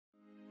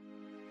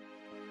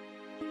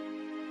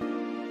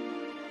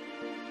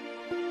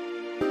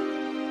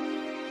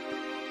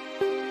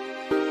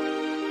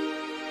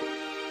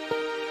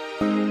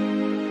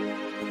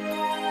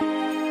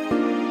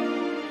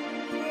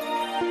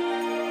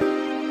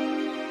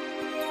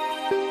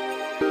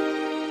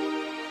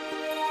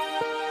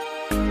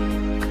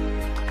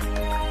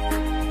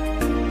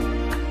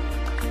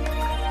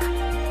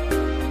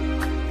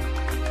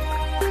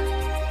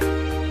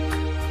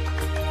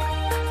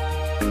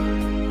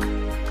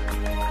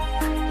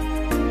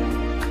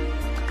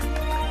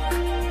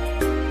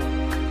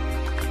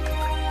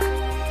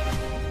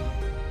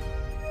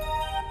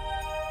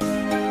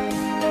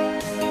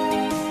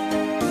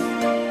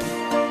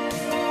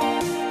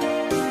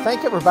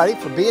Thank everybody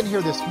for being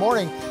here this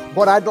morning.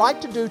 What I'd like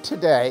to do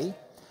today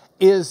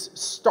is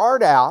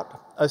start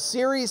out a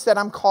series that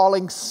I'm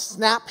calling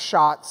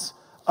Snapshots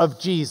of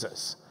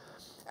Jesus.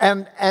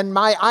 And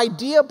my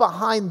idea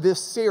behind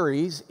this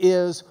series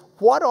is,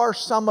 what are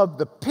some of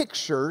the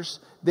pictures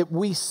that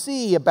we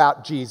see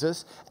about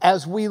Jesus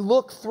as we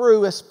look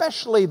through,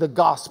 especially the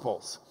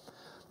Gospels?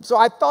 So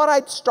I thought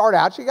I'd start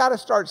out, you got to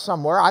start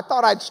somewhere. I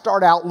thought I'd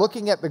start out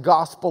looking at the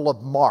Gospel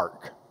of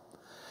Mark.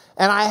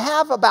 And I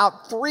have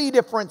about 3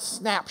 different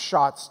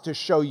snapshots to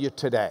show you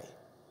today.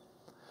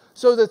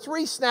 So the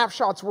 3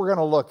 snapshots we're going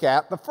to look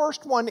at, the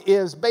first one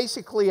is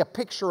basically a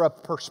picture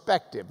of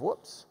perspective.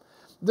 Whoops.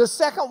 The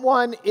second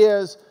one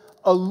is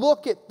a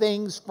look at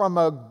things from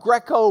a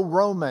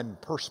Greco-Roman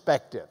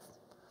perspective.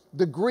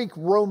 The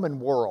Greek-Roman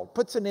world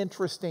puts an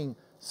interesting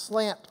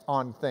slant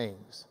on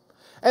things.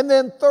 And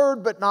then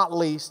third but not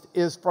least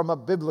is from a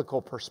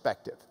biblical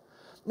perspective.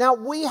 Now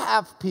we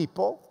have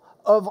people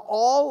of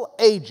all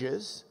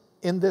ages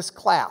in this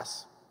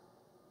class.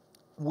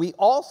 We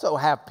also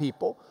have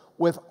people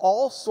with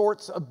all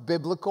sorts of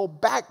biblical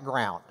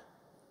background.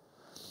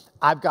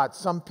 I've got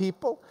some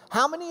people.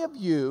 How many of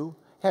you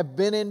have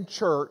been in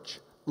church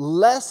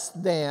less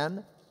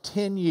than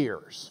 10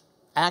 years?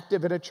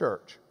 Active in a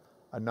church?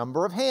 A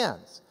number of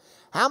hands.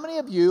 How many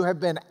of you have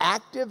been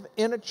active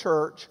in a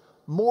church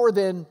more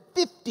than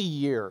 50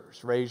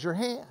 years? Raise your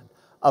hand.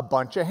 A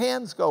bunch of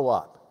hands go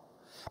up.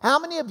 How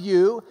many of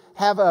you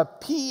have a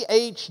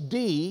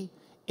PhD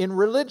in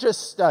religious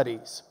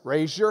studies?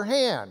 Raise your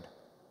hand.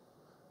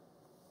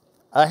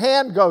 A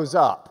hand goes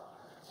up.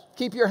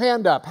 Keep your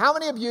hand up. How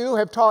many of you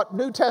have taught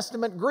New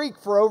Testament Greek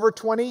for over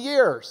 20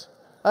 years?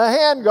 A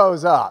hand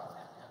goes up.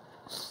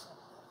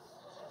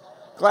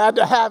 Glad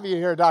to have you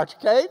here, Dr.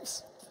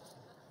 Capes.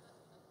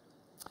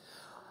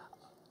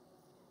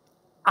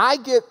 I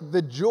get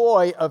the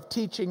joy of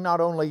teaching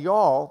not only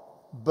y'all,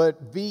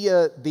 but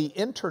via the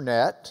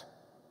internet.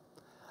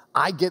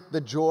 I get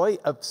the joy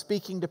of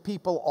speaking to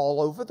people all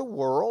over the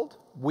world.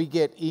 We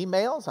get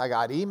emails. I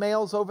got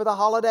emails over the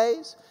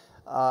holidays.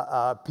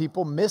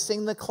 People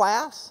missing the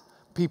class.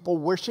 People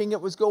wishing it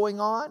was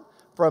going on.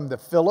 From the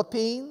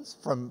Philippines,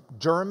 from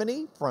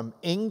Germany, from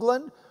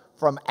England,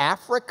 from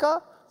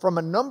Africa, from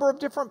a number of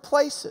different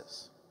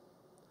places.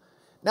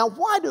 Now,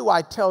 why do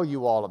I tell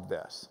you all of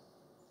this?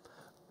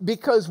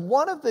 Because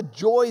one of the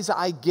joys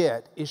I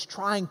get is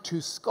trying to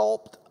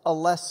sculpt a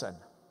lesson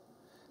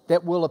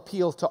that will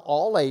appeal to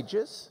all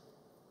ages,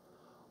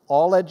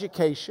 all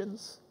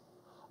educations,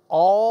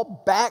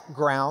 all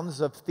backgrounds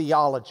of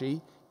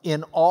theology,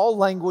 in all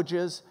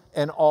languages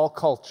and all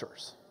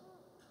cultures.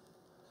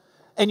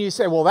 And you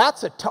say, well,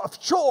 that's a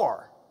tough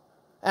chore.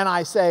 And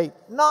I say,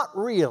 not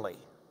really.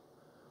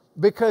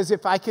 Because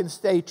if I can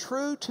stay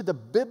true to the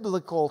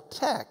biblical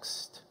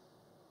text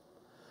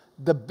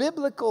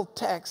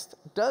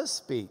does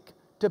speak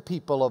to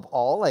people of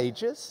all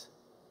ages,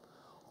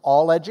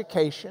 all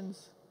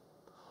educations,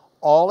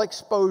 all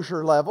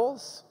exposure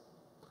levels.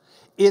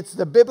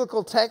 The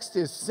biblical text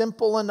is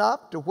simple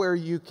enough to where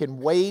you can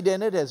wade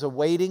in it as a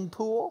wading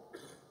pool,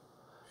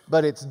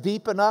 but it's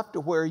deep enough to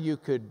where you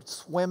could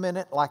swim in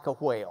it like a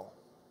whale.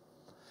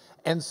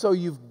 And so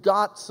you've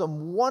got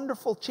some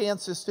wonderful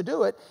chances to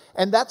do it,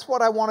 and that's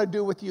what I want to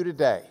do with you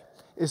today,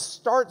 is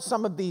start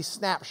some of these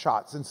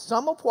snapshots. And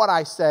some of what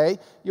I say,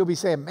 you'll be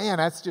saying, man,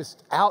 that's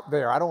just out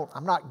there.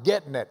 I'm not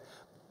getting it.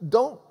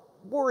 Don't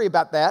worry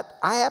about that.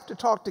 I have to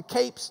talk to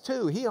Capes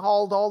too. He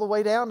hauled all the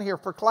way down here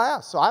for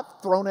class, so I've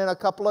thrown in a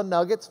couple of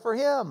nuggets for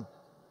him.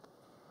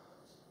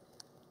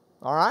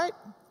 All right,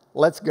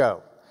 let's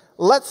go.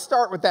 Let's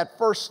start with that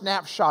first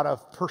snapshot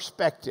of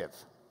perspective.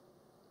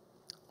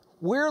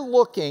 We're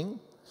looking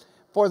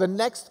for the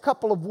next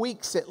couple of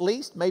weeks at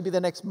least, maybe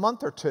the next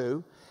month or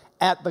two,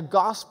 at the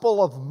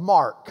Gospel of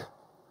Mark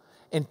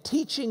and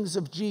teachings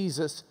of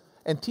Jesus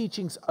and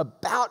teachings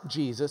about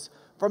Jesus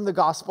from the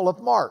Gospel of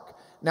Mark.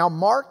 Now,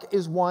 Mark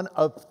is one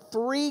of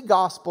 3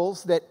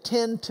 Gospels that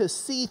tend to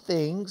see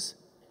things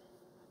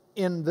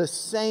in the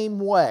same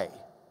way.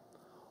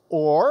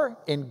 Or,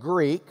 in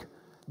Greek,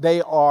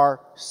 they are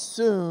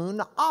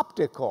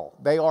synoptical.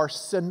 They are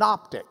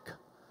synoptic.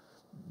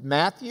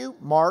 Matthew,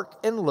 Mark,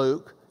 and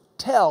Luke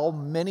tell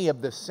many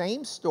of the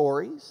same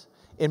stories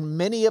in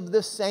many of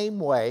the same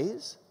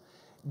ways.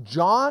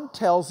 John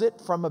tells it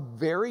from a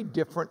very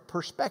different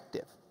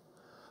perspective.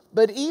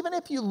 But even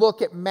if you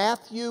look at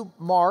Matthew,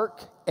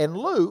 Mark, and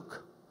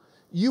Luke,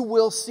 you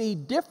will see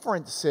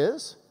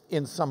differences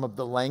in some of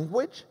the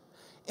language,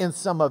 in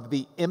some of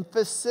the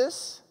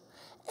emphasis,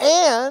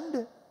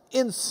 and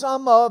in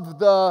some of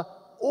the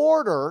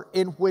order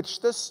in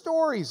which the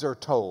stories are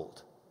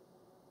told.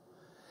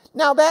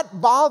 Now that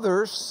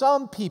bothers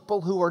some people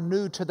who are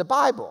new to the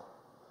Bible,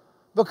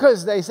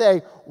 because they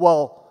say,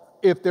 well,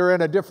 if they're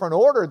in a different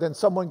order, then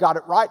someone got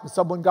it right and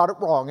someone got it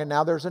wrong, and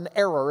now there's an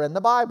error in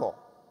the Bible.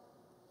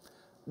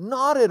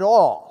 Not at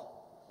all.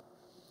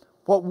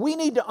 What we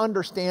need to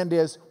understand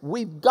is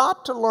we've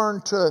got to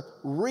learn to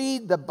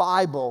read the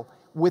Bible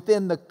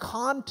within the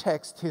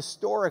context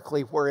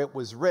historically where it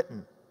was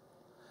written.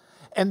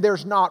 And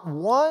there's not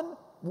one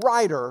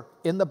writer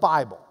in the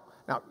Bible.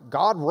 Now,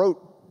 God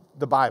wrote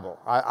the Bible.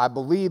 I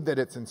believe that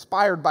it's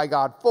inspired by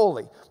God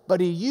fully,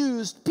 but he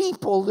used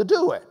people to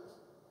do it.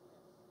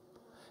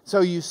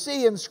 So you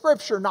see in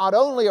Scripture not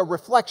only a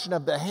reflection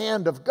of the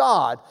hand of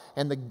God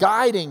and the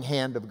guiding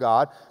hand of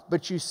God,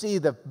 but you see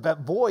the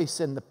voice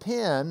and the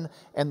pen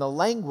and the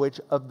language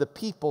of the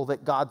people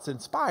that God's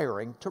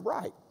inspiring to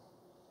write.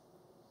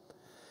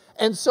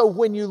 And so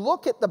when you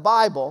look at the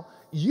Bible,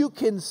 you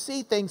can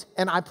see things,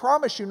 and I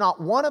promise you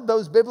not one of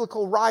those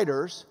biblical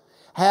writers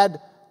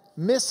had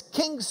Miss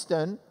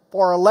Kingston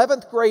for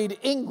 11th grade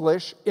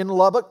English in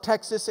Lubbock,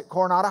 Texas at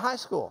Coronado High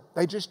School.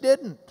 They just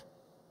didn't.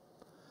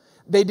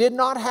 They did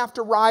not have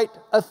to write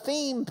a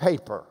theme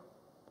paper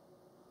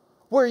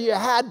where you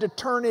had to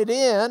turn it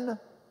in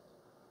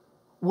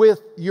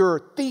with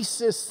your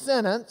thesis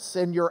sentence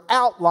and your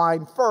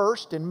outline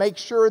first and make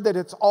sure that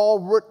it's all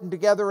written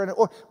together.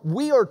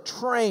 We are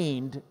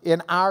trained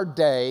in our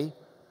day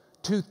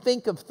to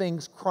think of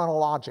things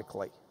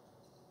chronologically.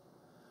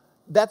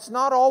 That's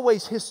not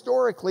always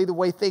historically the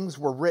way things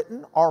were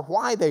written or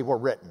why they were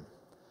written.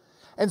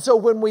 And so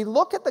when we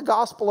look at the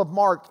Gospel of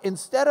Mark,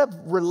 instead of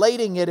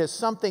relating it as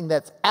something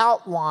that's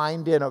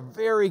outlined in a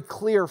very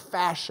clear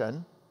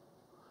fashion,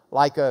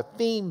 like a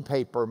theme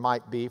paper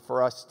might be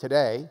for us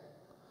today,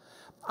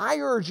 I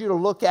urge you to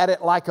look at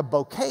it like a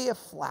bouquet of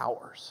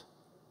flowers.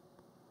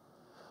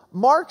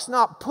 Mark's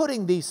not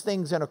putting these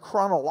things in a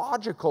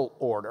chronological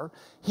order.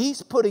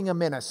 He's putting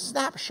them in a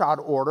snapshot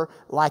order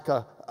like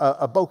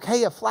a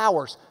bouquet of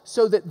flowers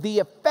so that the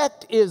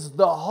effect is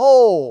the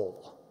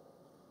whole,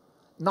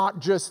 not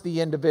just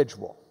the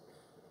individual.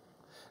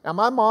 Now,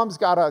 my mom's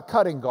got a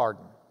cutting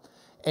garden,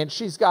 and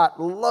she's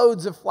got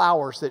loads of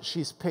flowers that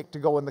she's picked to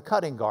go in the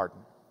cutting garden.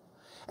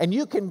 And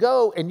you can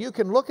go and you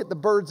can look at the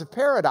birds of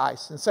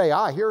paradise and say,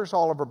 here's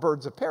all of our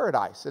birds of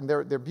paradise, and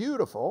they're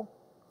beautiful.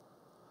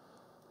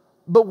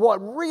 But what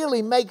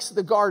really makes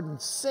the garden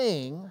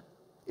sing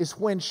is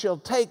when she'll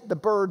take the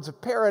birds of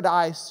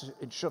paradise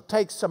and she'll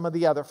take some of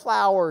the other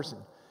flowers,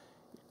 and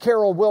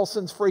Carol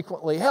Wilson's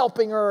frequently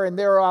helping her, and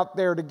they're out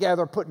there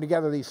together putting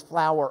together these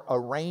flower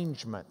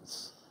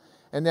arrangements.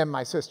 And then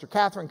my sister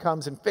Catherine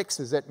comes and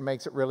fixes it and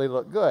makes it really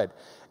look good.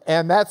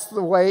 And that's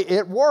the way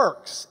it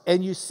works.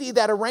 And you see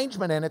that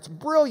arrangement, and it's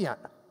brilliant.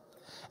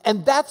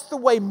 And that's the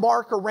way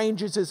Mark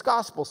arranges his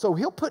gospel. So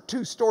he'll put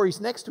two stories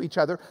next to each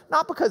other,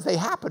 not because they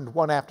happened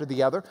one after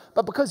the other,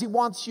 but because he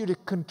wants you to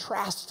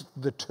contrast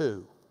the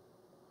two.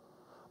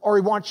 Or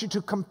he wants you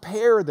to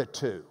compare the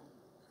two.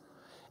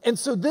 And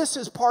so this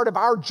is part of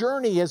our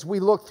journey as we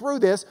look through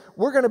this.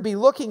 We're going to be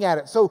looking at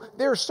it. So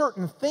there are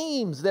certain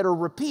themes that are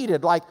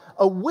repeated, like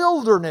a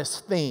wilderness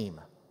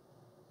theme.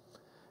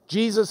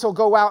 Jesus will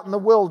go out in the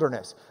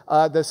wilderness.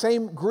 The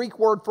same Greek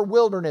word for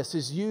wilderness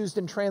is used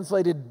and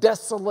translated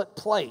desolate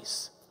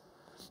place.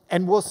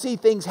 And we'll see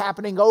things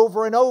happening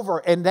over and over.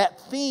 And that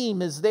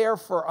theme is there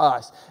for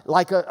us,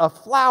 like a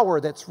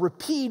flower that's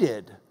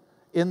repeated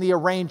in the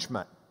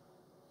arrangement.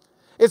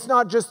 It's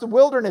not just the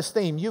wilderness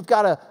theme. You've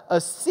got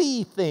a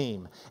sea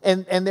theme.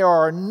 And there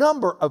are a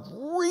number of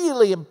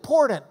really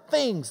important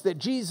things that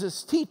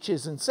Jesus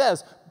teaches and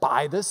says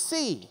by the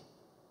sea.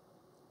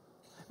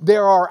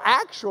 There are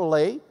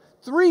actually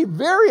 3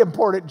 very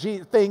important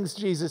things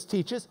Jesus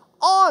teaches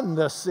on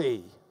the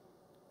sea.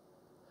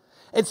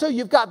 And so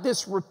you've got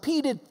this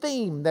repeated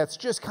theme that's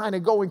just kind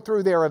of going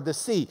through there of the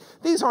sea.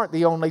 These aren't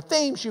the only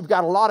themes. You've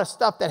got a lot of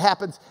stuff that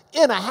happens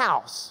in a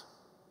house.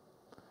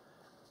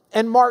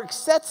 And Mark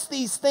sets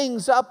these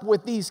things up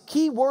with these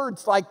key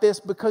words like this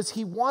because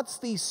he wants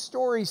these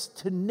stories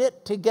to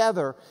knit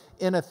together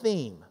in a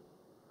theme.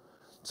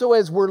 So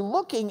as we're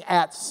looking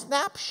at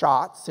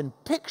snapshots and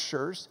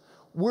pictures,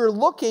 we're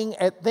looking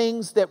at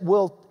things that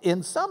will,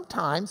 in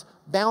sometimes,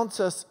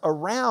 bounce us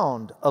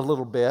around a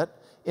little bit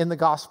in the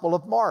Gospel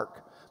of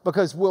Mark,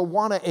 because we'll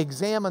want to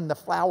examine the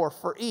flower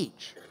for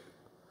each.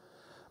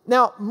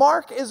 Now,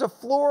 Mark is a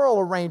floral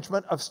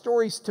arrangement of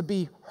stories to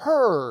be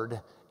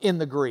heard in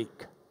the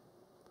Greek.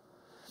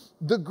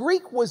 The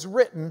Greek was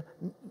written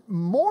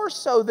more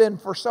so than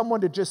for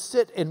someone to just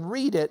sit and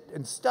read it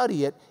and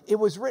study it. It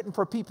was written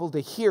for people to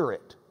hear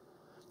it.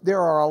 There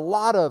are a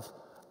lot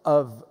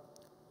of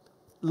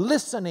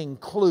listening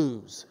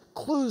clues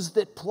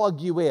that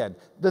plug you in.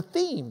 The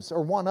themes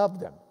are one of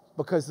them,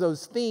 because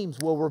those themes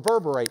will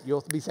reverberate.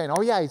 You'll be saying,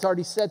 oh yeah, he's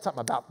already said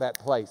something about that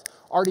place.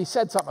 Already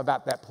said something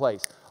about that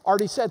place.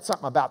 Already said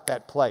something about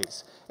that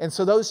place. And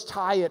so those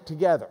tie it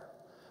together.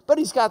 But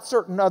he's got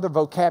certain other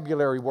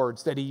vocabulary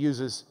words that he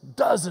uses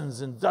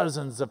dozens and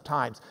dozens of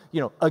times.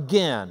 You know,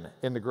 again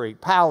in the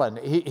Greek, palin.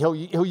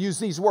 He'll use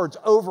these words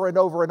over and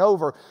over and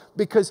over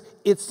because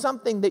it's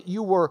something that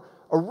you were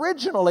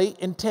originally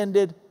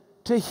intended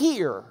to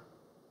hear.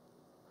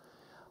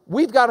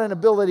 We've got an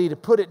ability to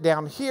put it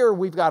down here.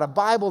 We've got a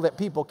Bible that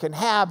people can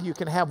have. You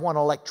can have one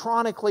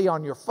electronically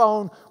on your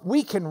phone.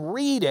 We can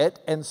read it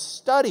and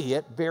study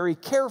it very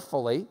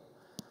carefully.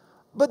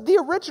 But the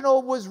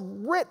original was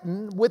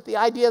written with the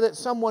idea that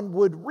someone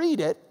would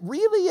read it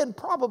really in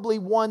probably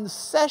one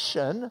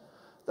session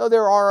Though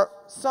there are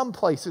some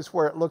places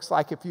where it looks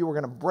like if you were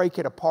going to break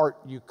it apart,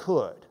 you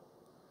could.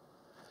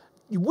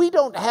 We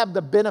don't have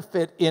the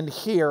benefit in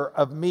here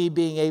of me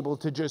being able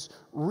to just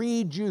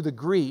read you the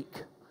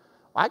Greek.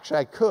 Actually,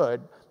 I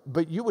could,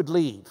 but you would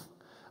leave.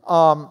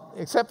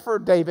 Except for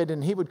David,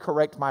 and he would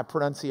correct my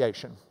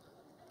pronunciation.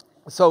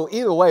 So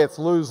either way, it's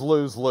lose,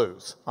 lose,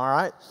 lose, all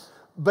right?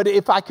 But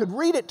if I could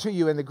read it to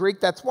you in the Greek,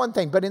 that's one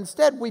thing. But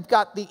instead, we've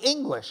got the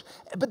English.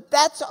 But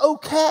that's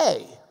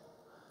okay.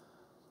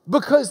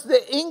 Because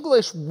the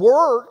English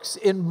works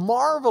in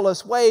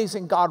marvelous ways,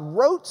 and God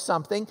wrote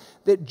something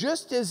that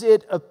just as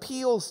it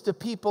appeals to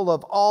people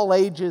of all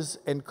ages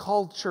and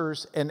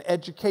cultures and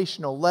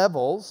educational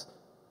levels,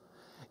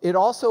 it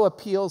also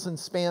appeals and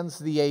spans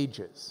the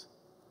ages.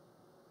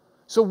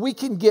 So we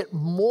can get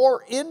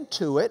more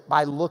into it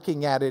by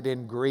looking at it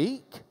in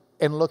Greek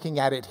and looking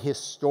at it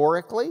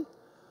historically,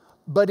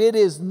 but it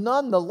is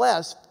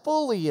nonetheless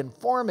fully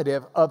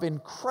informative of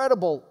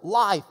incredible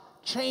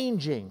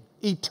life-changing,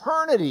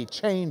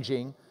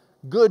 eternity-changing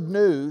good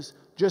news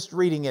just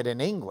reading it in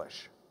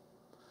English.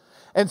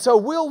 And so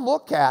we'll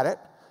look at it,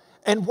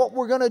 and what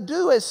we're going to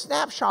do as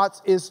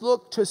snapshots is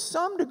look to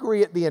some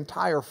degree at the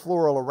entire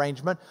floral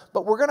arrangement,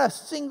 but we're going to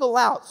single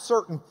out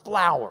certain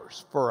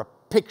flowers for a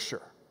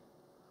picture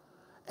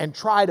and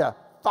try to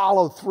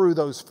follow through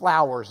those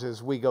flowers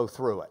as we go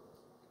through it.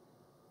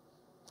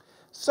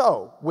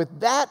 So,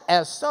 with that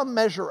as some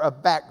measure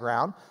of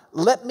background,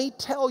 let me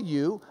tell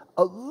you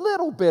a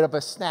little bit of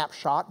a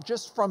snapshot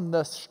just from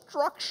the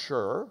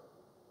structure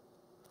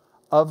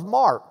of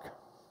Mark.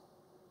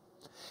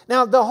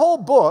 Now, the whole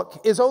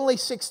book is only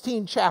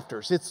 16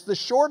 chapters. It's the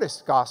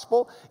shortest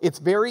gospel. It's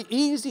very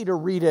easy to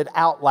read it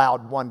out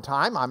loud one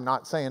time. I'm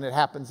not saying it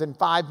happens in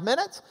 5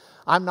 minutes.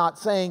 I'm not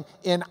saying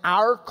in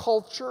our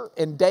culture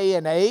and day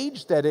and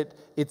age that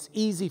it's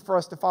easy for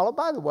us to follow.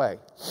 By the way,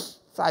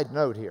 side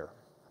note here,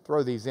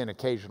 throw these in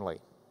occasionally.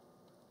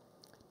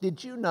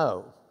 Did you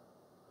know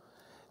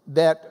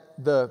that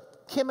the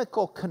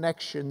chemical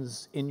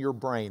connections in your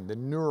brain, the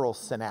neural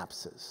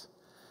synapses,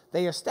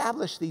 they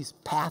establish these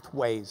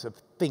pathways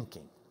of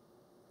thinking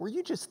where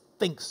you just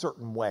think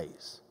certain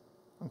ways,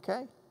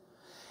 okay?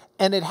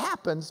 And it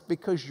happens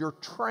because you're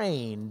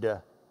trained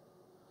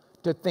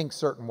to think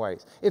certain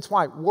ways. It's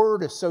why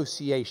word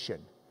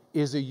association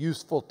is a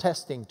useful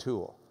testing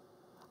tool.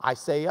 I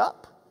say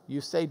up,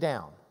 you say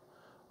down.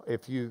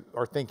 If you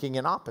are thinking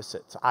in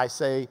opposites, I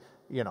say,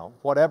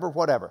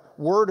 whatever.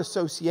 Word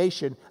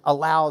association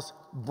allows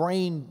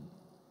brain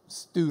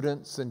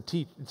students and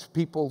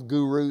people,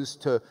 gurus,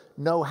 to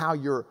know how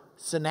your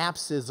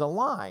synapses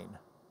align.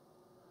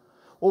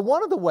 Well,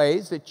 one of the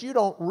ways that you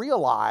don't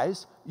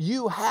realize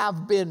you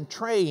have been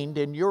trained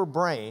in your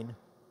brain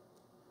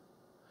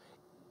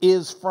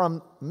is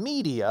from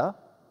media,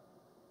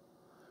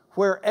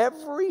 where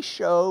every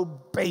show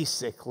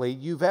basically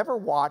you've ever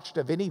watched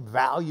of any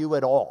value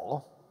at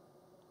all,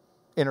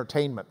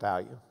 entertainment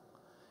value,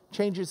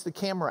 changes the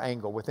camera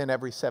angle within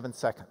every 7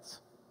 seconds.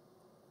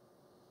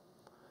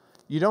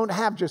 You don't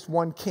have just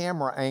one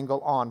camera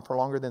angle on for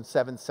longer than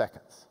 7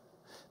 seconds.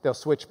 They'll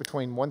switch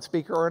between one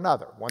speaker or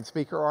another,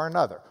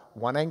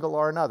 one angle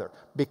or another,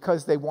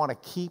 because they want to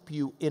keep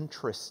you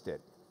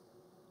interested.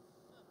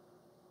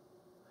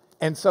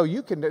 And so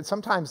you can,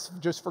 sometimes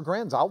just for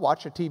grins, I'll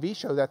watch a TV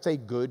show that's a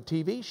good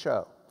TV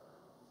show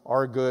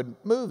or a good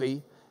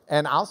movie,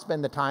 and I'll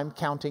spend the time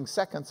counting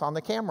seconds on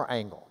the camera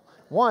angle.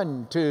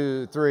 1,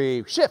 2,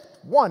 3,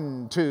 shift.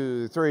 1,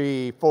 2,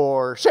 3,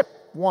 4, shift.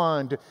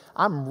 1, 2.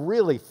 I'm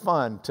really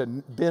fun to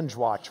binge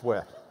watch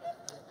with.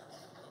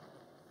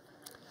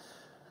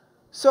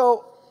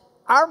 So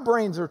our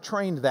brains are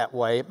trained that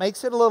way. It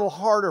makes it a little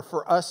harder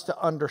for us to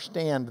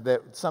understand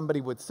that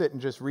somebody would sit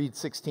and just read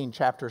 16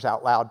 chapters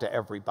out loud to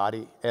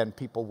everybody and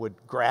people would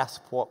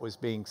grasp what was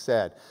being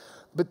said.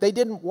 But they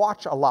didn't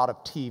watch a lot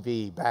of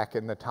TV back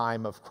in the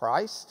time of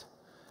Christ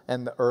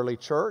and the early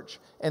church.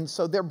 And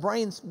so their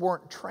brains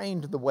weren't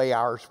trained the way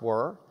ours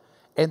were,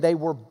 and they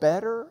were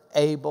better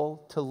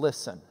able to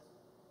listen.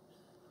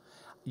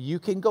 You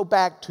can go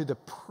back to the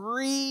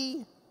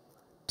pre-TV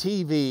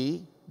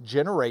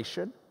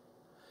generation,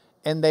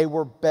 and they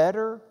were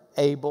better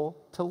able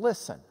to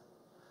listen.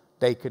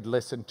 They could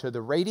listen to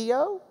the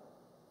radio,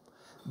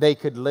 they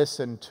could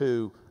listen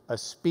to a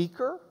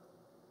speaker,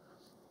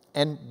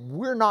 and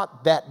we're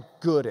not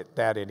that good at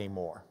that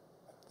anymore.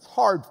 It's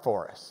hard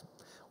for us.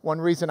 One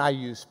reason I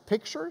use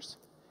pictures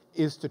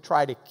is to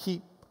try to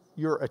keep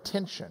your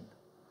attention,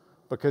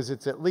 because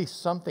it's at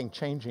least something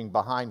changing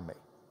behind me.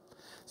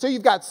 So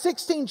you've got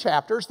 16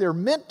 chapters. They're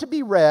meant to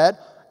be read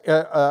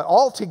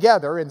all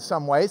together in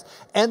some ways,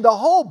 and the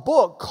whole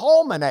book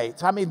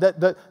culminates. I mean,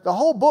 the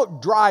whole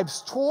book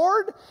drives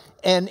toward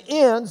and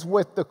ends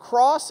with the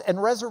cross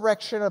and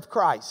resurrection of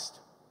Christ.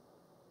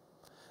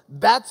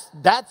 That's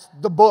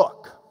the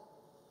book.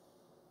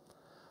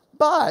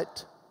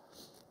 But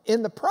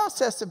in the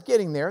process of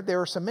getting there,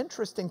 there are some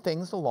interesting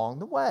things along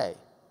the way.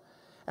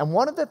 And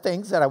one of the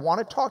things that I want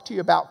to talk to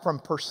you about from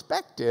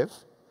perspective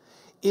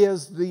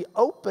is the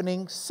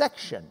opening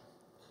section.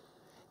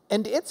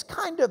 And it's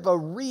kind of a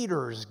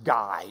reader's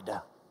guide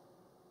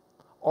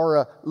or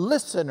a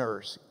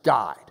listener's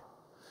guide.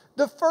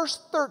 The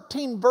first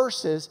 13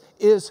 verses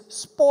is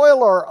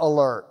spoiler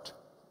alert.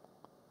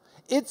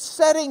 It's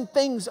setting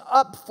things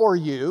up for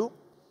you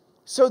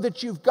so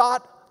that you've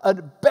got a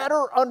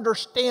better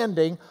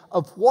understanding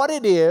of what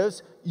it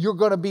is you're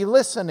going to be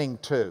listening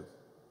to.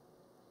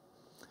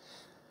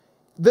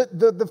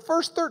 The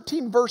first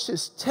 13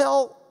 verses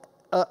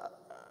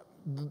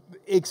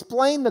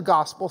explain the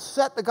gospel,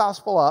 set the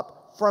gospel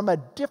up from a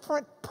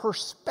different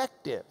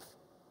perspective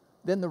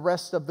than the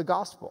rest of the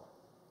gospel.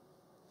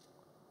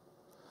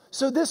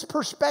 So this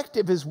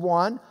perspective is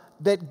one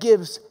that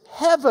gives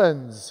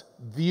heaven's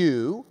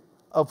view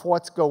of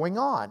what's going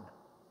on.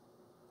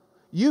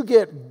 You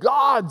get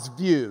God's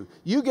view.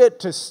 You get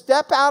to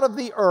step out of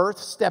the earth,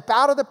 step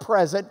out of the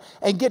present,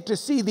 and get to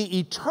see the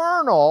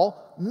eternal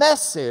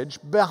message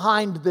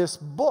behind this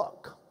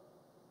book.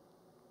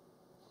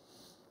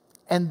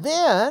 And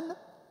then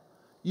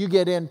you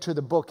get into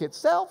the book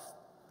itself,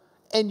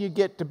 and you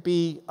get to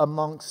be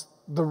amongst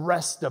the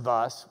rest of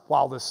us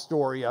while the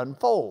story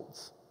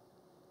unfolds.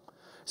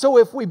 So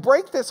if we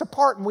break this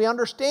apart and we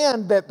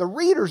understand that the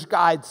reader's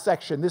guide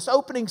section, this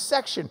opening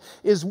section,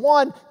 is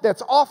one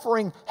that's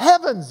offering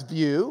heaven's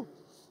view,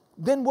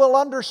 then we'll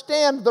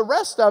understand the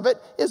rest of it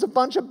is a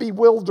bunch of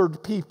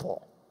bewildered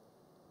people.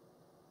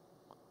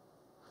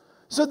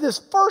 So this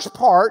first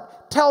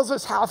part tells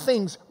us how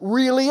things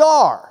really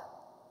are.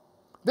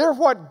 They're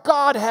what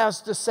God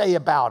has to say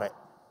about it.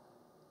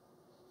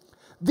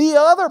 The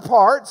other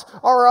parts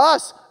are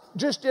us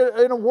just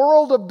in a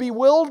world of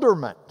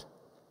bewilderment.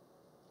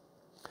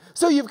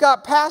 So you've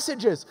got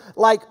passages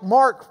like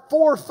Mark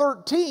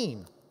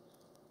 4:13.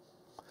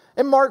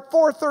 In Mark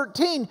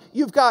 4:13,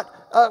 you've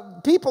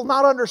got people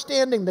not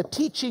understanding the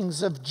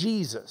teachings of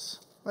Jesus.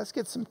 Let's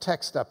get some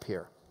text up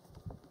here.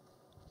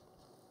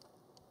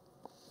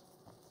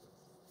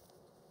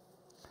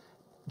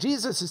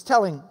 Jesus is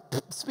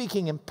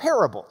speaking in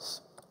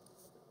parables.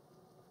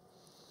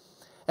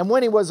 And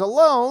when he was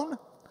alone,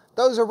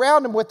 those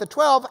around him with the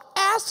 12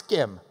 asked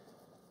him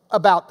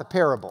about the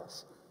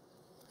parables.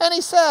 And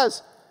he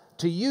says,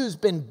 "To you's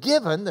been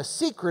given the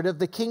secret of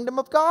the kingdom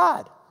of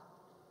God.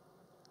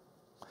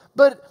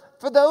 But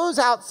for those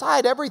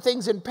outside,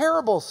 everything's in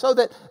parables, so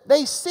that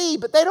they see,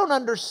 but they don't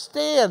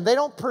understand, they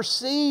don't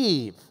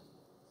perceive,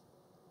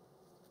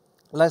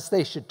 lest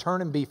they should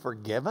turn and be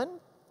forgiven."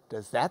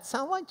 Does that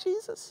sound like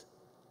Jesus?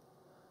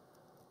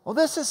 Well,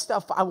 this is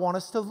stuff I want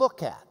us to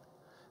look at.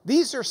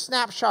 These are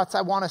snapshots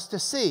I want us to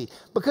see,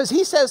 because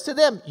he says to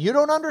them, "You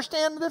don't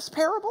understand this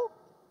parable?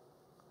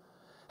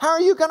 How are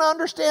you going to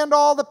understand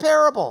all the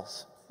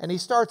parables?" And he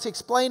starts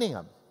explaining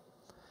them.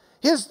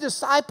 His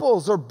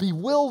disciples are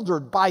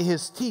bewildered by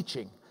his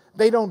teaching.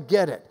 They don't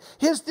get it.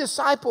 His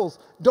disciples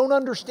don't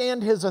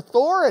understand his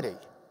authority.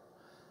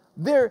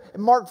 In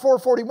Mark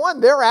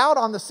 4:41, they're out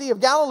on the Sea of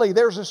Galilee.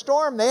 There's a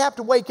storm. They have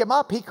to wake him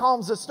up. He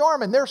calms the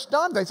storm, and they're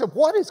stunned. They said,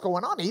 "What is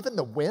going on? Even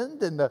the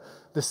wind and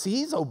the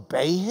seas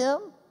obey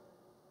him?"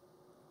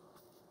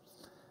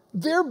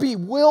 They're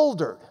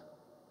bewildered.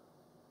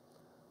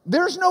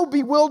 There's no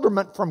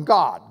bewilderment from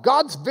God.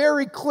 God's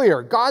very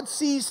clear. God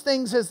sees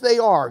things as they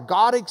are.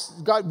 God,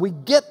 we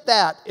get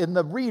that in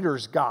the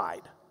reader's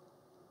guide.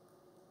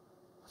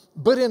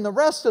 But in the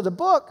rest of the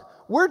book,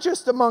 we're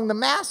just among the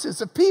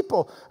masses of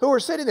people who are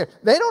sitting there.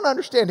 They don't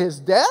understand his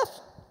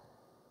death.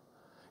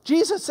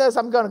 Jesus says,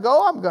 "I'm going to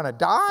go, I'm going to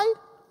die."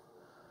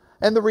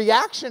 And the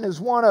reaction is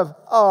one of,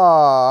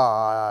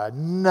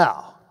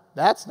 no,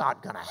 that's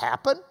not going to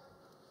happen.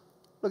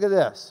 Look at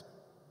this.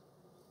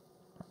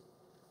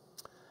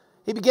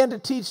 He began to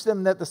teach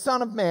them that the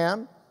Son of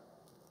Man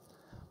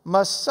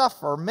must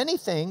suffer many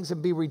things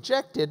and be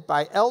rejected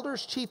by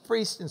elders, chief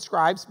priests, and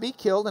scribes, be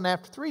killed, and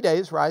after 3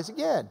 days rise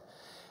again.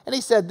 And he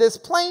said this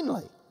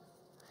plainly.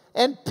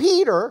 And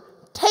Peter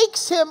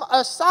takes him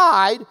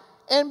aside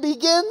and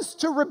begins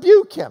to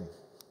rebuke him.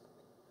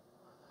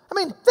 I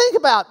mean, think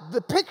about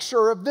the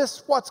picture of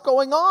this, what's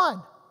going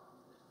on.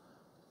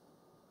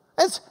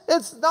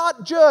 It's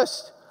not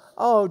just,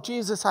 "Oh,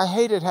 Jesus, I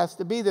hate it has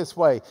to be this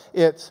way."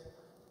 It's,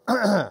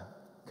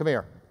 "Come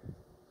here.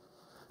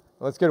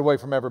 Let's get away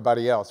from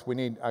everybody else.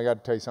 I got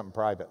to tell you something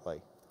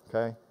privately,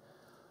 okay?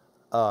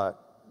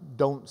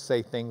 Don't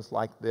say things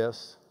like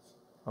this,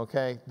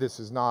 okay? This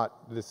is not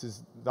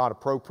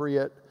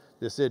appropriate.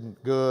 This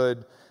isn't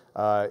good.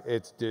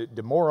 It's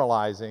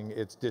demoralizing.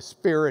 It's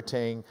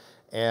dispiriting.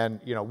 And,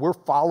 we're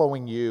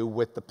following you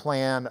with the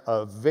plan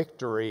of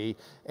victory.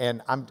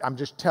 And I'm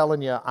just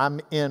telling you, I'm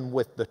in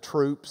with the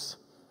troops.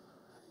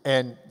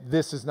 And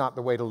this is not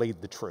the way to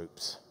lead the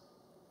troops."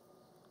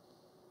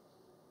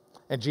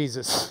 And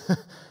Jesus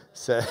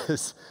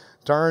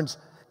turns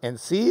and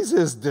sees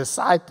his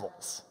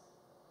disciples,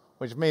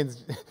 which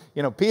means,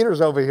 Peter's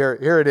over here.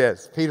 Here it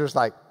is. Peter's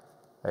like,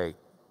 "Hey,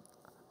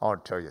 I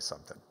want to tell you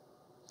something.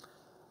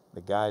 The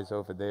guys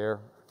over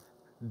there,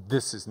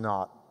 this is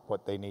not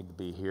what they need to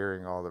be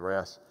hearing, all the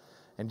rest."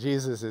 And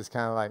Jesus is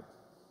kind of like,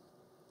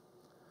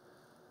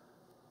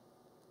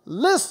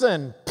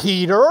 "Listen,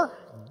 Peter,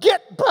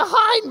 get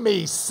behind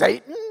me,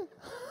 Satan,"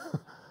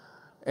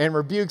 and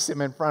rebukes him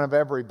in front of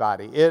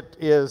everybody.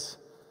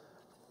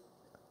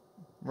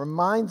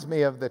 Reminds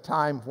me of the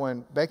time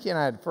when Becky and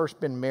I had first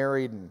been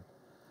married, and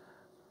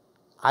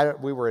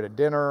we were at a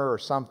dinner or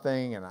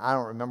something, and I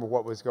don't remember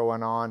what was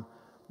going on,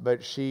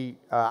 but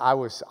I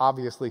was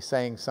obviously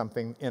saying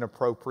something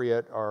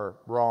inappropriate or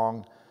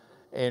wrong,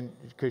 and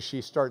because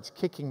she starts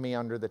kicking me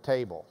under the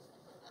table.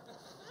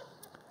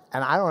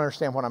 And I don't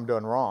understand what I'm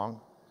doing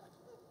wrong.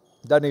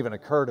 It doesn't even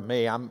occur to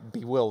me. I'm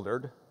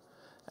bewildered.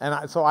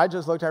 And so I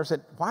just looked at her and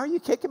said, "Why are you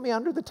kicking me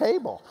under the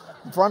table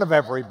in front of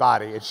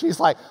everybody?" And she's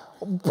like,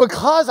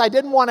 "Because I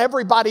didn't want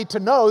everybody to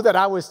know that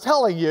I was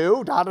telling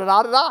you, da da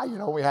da da da." You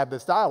know, we had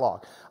this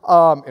dialogue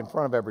in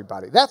front of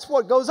everybody. That's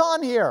what goes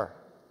on here.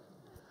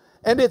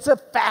 And it's a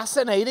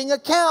fascinating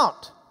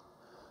account.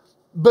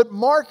 But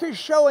Mark is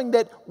showing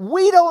that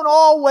we don't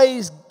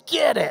always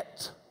get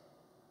it,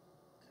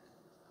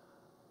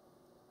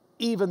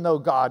 even though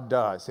God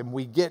does. And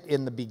we get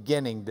in the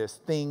beginning this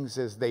things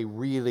as they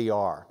really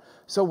are.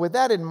 So with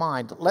that in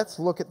mind, let's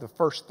look at the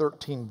first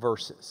 13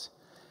 verses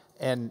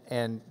and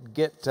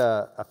get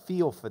a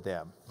feel for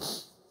them.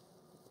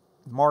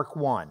 Mark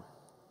 1.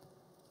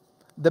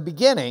 The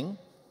beginning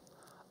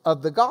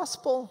of the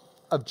gospel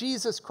of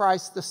Jesus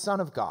Christ, the Son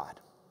of God.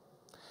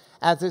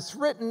 As it's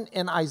written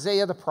in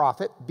Isaiah the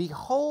prophet,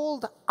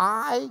 "Behold,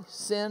 I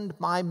send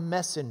my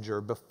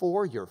messenger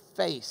before your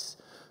face,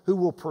 who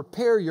will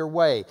prepare your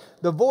way.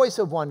 The voice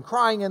of one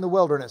crying in the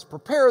wilderness,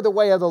 prepare the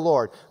way of the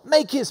Lord,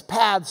 make his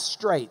paths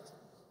straight."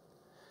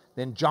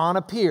 Then John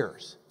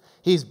appears.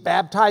 He's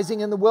baptizing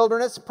in the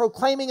wilderness,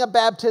 proclaiming a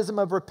baptism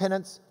of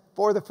repentance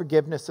for the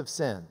forgiveness of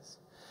sins.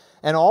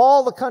 And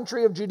all the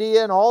country of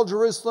Judea and all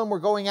Jerusalem were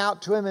going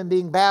out to him and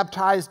being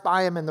baptized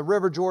by him in the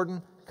river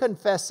Jordan,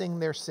 confessing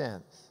their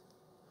sins.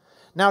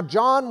 Now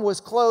John was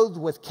clothed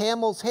with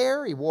camel's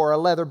hair. He wore a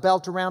leather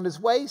belt around his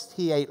waist.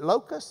 He ate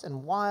locusts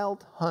and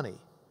wild honey.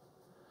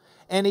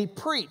 And he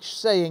preached,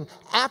 saying,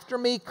 "After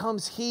me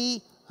comes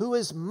he who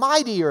is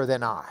mightier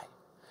than I,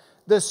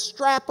 the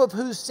strap of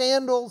whose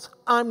sandals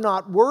I'm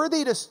not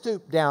worthy to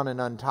stoop down and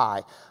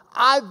untie.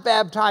 I've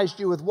baptized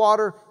you with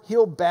water.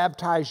 He'll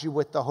baptize you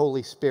with the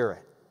Holy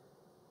Spirit."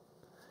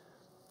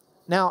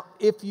 Now,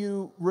 if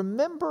you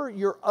remember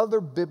your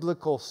other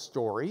biblical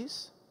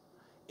stories,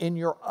 in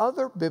your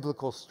other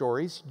biblical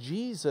stories,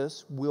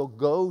 Jesus will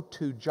go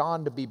to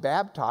John to be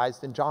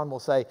baptized, and John will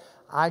say,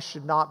 "I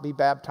should not be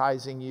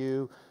baptizing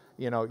you.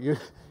 You know,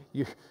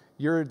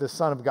 you're the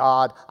Son of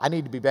God. I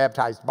need to be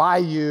baptized by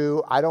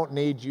you. I don't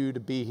need you to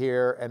be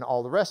here," and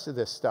all the rest of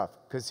this stuff.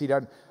 Because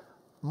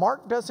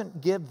Mark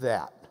doesn't give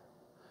that.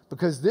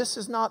 Because this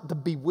is not the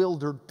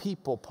bewildered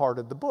people part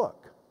of the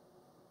book.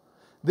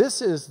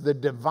 This is the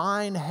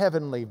divine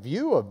heavenly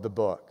view of the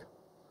book.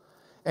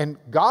 And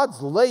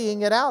God's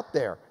laying it out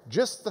there.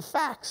 Just the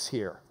facts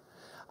here.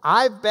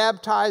 I've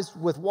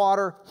baptized with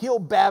water. He'll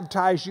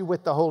baptize you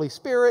with the Holy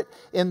Spirit.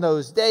 In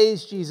those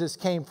days, Jesus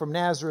came from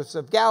Nazareth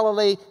of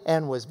Galilee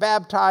and was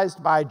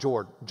baptized by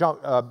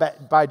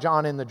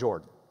John in the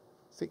Jordan.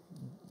 See,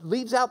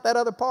 leaves out that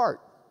other part.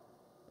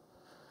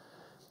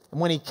 And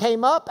when he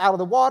came up out of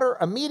the water,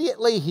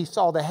 immediately he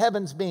saw the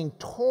heavens being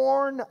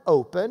torn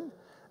open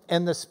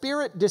and the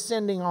Spirit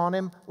descending on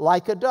him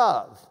like a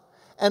dove.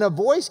 And a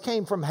voice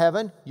came from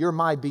heaven, "You're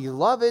my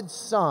beloved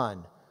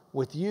Son.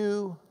 With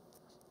you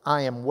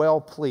I am well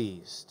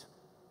pleased."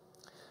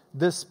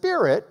 The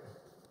Spirit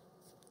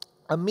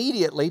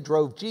immediately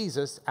drove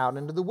Jesus out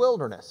into the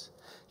wilderness.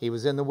 He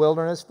was in the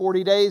wilderness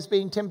 40 days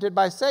being tempted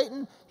by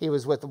Satan. He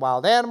was with the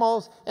wild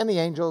animals, and the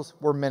angels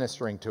were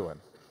ministering to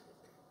him.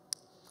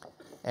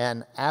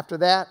 And after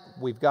that,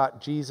 we've got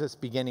Jesus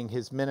beginning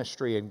his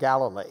ministry in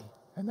Galilee,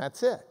 and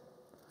that's it.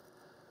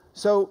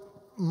 So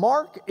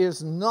Mark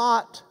is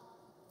not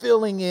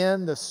filling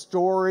in the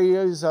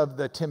stories of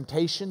the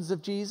temptations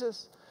of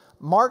Jesus.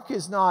 Mark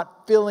is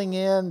not filling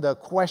in the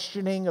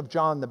questioning of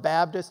John the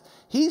Baptist.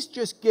 He's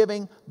just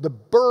giving the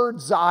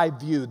bird's eye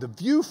view, the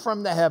view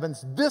from the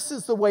heavens. This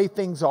is the way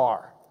things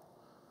are.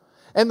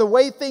 And the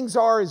way things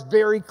are is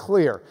very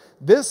clear.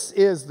 This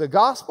is the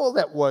gospel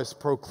that was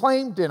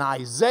proclaimed in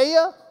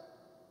Isaiah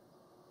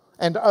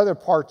and other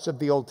parts of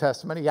the Old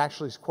Testament. He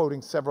actually is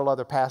quoting several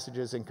other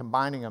passages and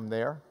combining them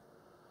there.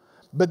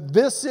 But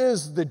this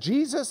is the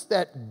Jesus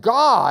that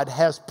God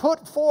has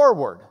put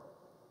forward.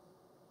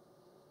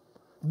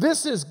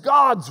 This is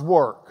God's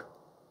work.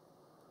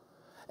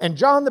 And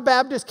John the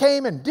Baptist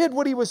came and did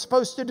what he was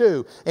supposed to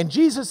do. And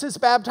Jesus is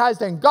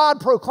baptized and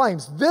God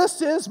proclaims,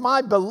 "This is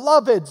my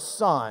beloved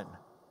Son,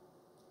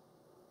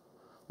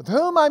 with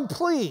whom I'm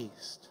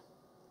pleased."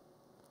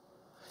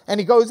 And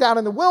he goes out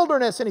in the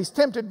wilderness and he's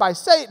tempted by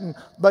Satan,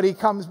 but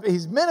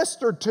he's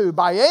ministered to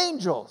by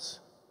angels.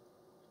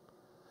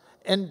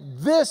 And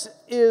this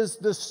is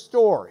the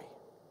story.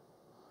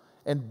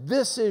 And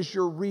this is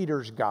your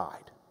reader's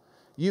guide.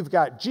 You've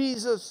got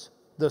Jesus,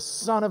 the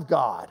Son of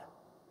God.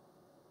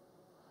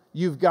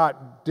 You've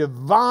got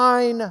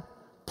divine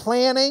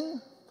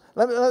planning.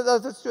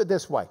 Let's do it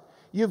this way.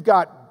 You've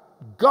got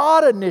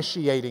God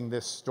initiating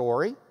this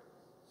story.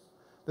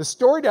 The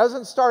story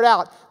doesn't start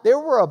out. There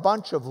were a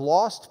bunch of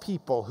lost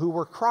people who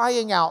were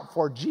crying out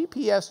for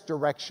GPS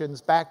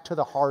directions back to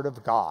the heart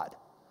of God.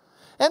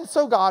 And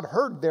so God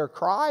heard their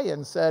cry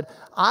and said,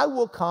 I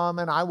will come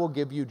and I will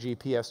give you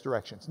GPS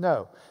directions.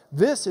 No,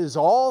 this is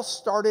all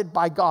started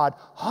by God.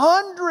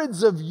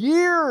 Hundreds of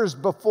years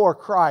before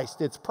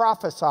Christ, it's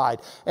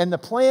prophesied and the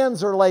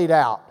plans are laid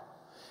out.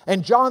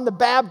 And John the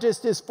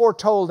Baptist is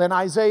foretold in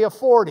Isaiah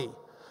 40.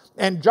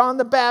 And John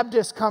the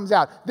Baptist comes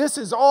out. This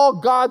is all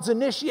God's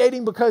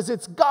initiating because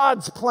it's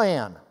God's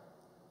plan.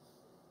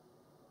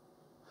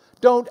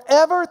 Don't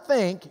ever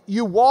think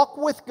you walk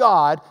with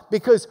God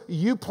because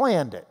you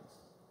planned it.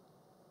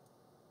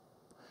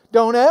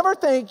 Don't ever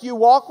think you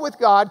walk with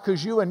God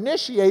because you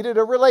initiated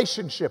a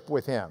relationship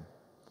with Him.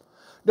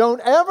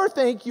 Don't ever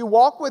think you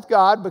walk with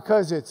God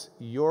because it's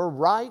your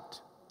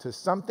right to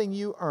something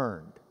you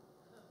earned.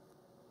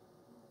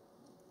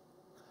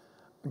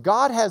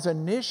 God has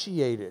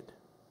initiated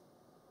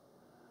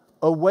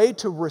a way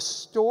to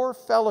restore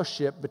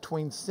fellowship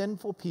between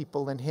sinful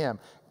people and Him.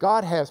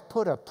 God has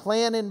put a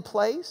plan in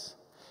place.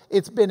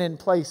 It's been in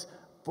place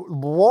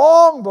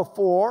long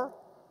before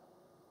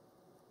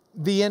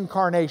the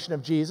incarnation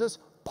of Jesus.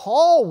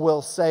 Paul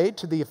will say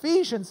to the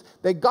Ephesians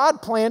that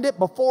God planned it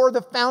before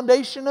the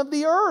foundation of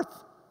the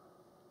earth.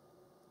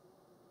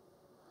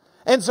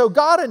 And so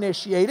God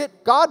initiates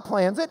it, God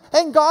plans it,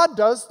 and God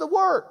does the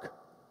work.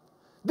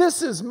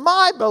 This is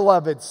my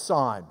beloved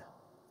Son.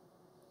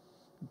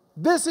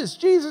 This is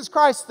Jesus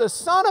Christ, the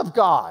Son of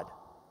God.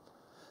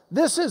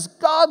 This is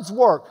God's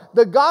work.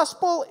 The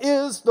gospel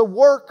is the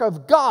work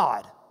of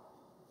God,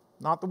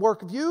 not the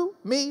work of you,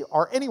 me,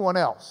 or anyone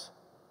else.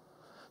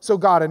 So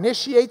God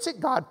initiates it,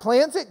 God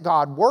plans it,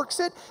 God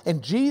works it,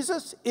 and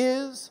Jesus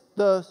is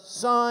the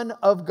Son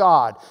of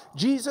God.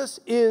 Jesus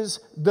is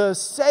the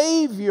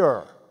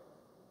Savior.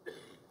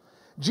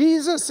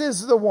 Jesus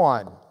is the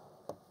one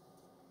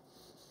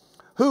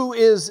who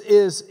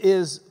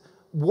is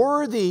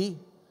worthy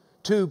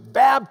to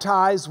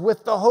baptize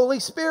with the Holy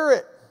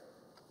Spirit.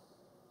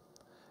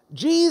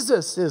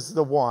 Jesus is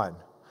the one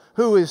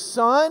who is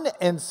Son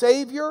and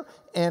Savior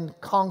and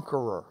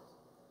conqueror.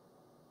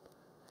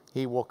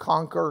 He will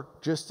conquer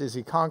just as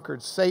He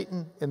conquered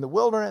Satan in the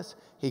wilderness.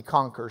 He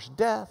conquers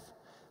death.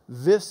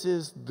 This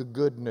is the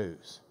good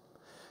news.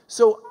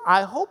 So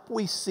I hope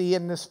we see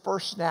in this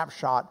first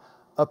snapshot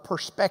a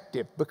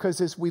perspective,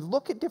 because as we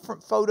look at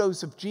different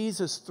photos of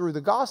Jesus through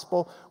the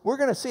gospel, we're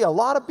going to see a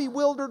lot of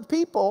bewildered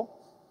people.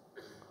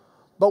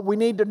 But we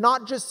need to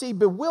not just see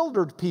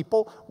bewildered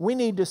people, we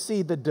need to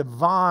see the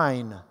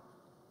divine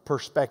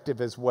perspective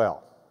as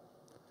well.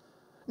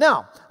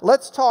 Now,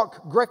 let's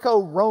talk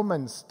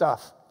Greco-Roman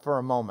stuff for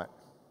a moment.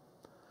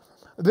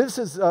 This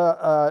is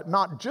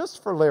not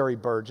just for Larry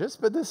Burgess,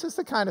 but this is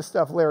the kind of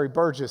stuff Larry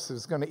Burgess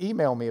is going to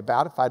email me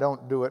about if I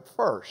don't do it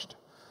first.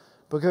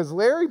 Because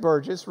Larry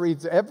Burgess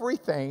reads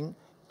everything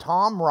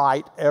Tom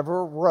Wright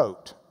ever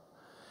wrote.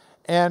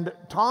 And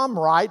Tom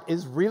Wright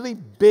is really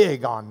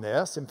big on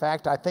this. In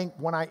fact, I think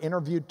when I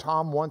interviewed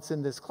Tom once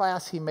in this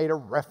class, he made a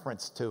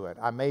reference to it.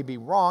 I may be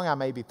wrong. I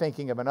may be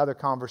thinking of another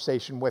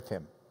conversation with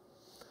him.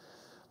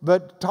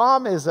 But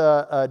Tom is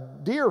a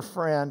dear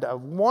friend, a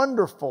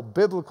wonderful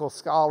biblical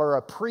scholar,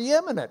 a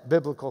preeminent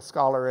biblical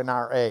scholar in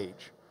our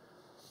age.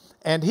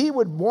 And he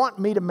would want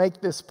me to make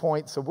this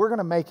point, so we're going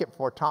to make it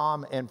for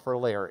Tom and for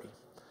Larry.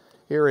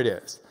 Here it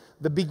is.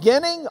 The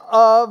beginning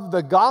of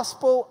the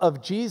gospel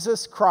of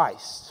Jesus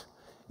Christ.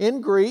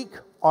 In Greek,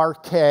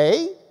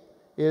 arche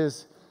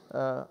is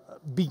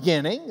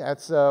beginning.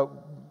 That's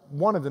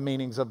one of the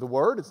meanings of the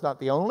word. It's not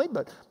the only,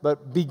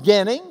 but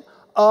beginning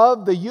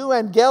of the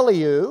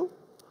euangeliou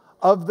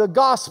of the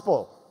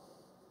gospel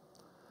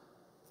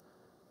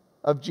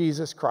of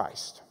Jesus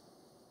Christ,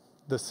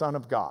 the Son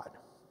of God.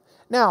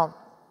 Now,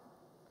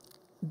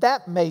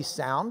 that may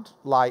sound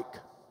like,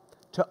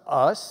 to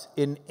us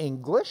in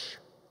English,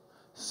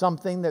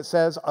 something that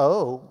says,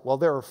 oh, well,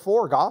 there are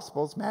 4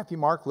 Gospels, Matthew,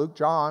 Mark, Luke,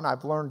 John.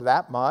 I've learned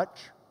that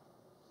much.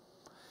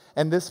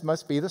 And this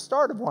must be the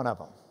start of one of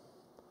them.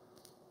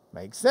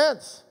 Makes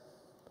sense.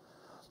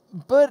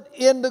 But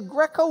in the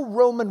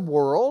Greco-Roman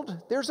world,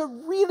 there's a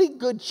really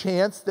good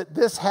chance that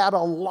this had a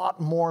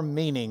lot more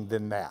meaning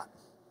than that.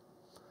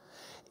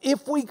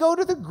 If we go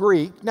to the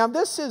Greek, now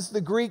this is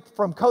the Greek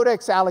from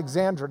Codex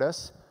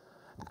Alexandrinus.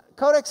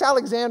 Codex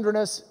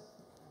Alexandrinus,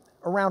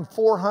 around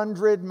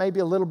 400,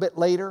 maybe a little bit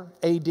later,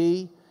 AD,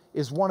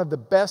 is one of the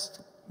best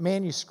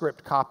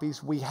manuscript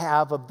copies we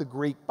have of the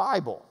Greek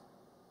Bible.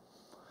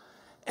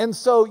 And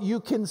so you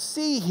can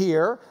see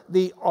here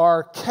the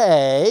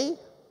arche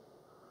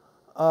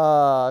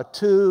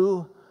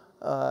to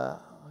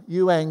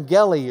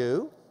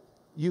euangeliou.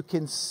 You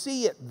can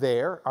see it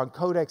there on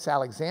Codex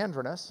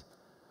Alexandrinus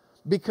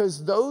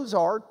because those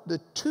are the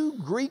 2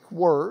 Greek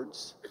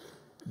words,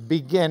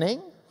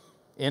 beginning,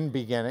 in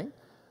beginning,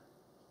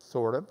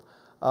 sort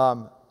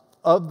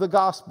of the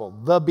gospel.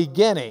 The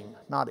beginning,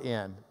 not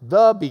in,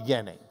 the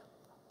beginning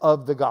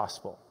of the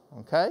gospel.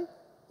 Okay?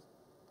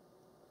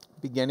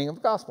 Beginning of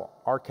the gospel.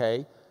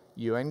 Arche,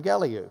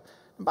 euangelio.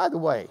 And by the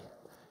way,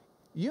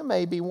 you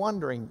may be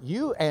wondering,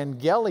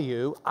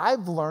 euangelio,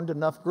 I've learned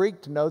enough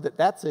Greek to know that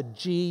that's a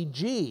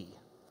GG.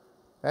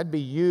 That'd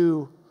be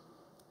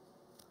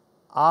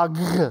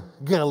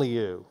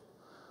euangelio.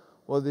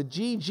 Well, the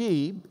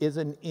GG is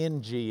an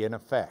NG in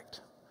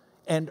effect.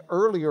 And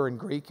earlier in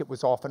Greek, it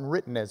was often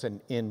written as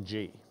an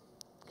NG.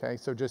 Okay,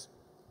 so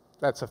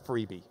that's a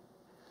freebie.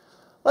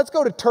 Let's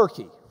go to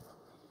Turkey.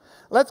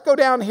 Let's go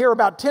down here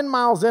about 10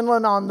 miles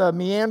inland on the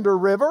Meander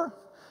River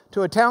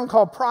to a town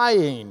called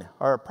Priene,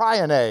 or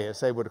Priene, as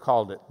they would have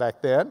called it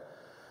back then.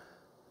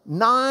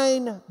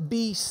 9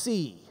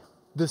 BC,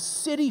 the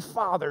city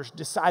fathers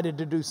decided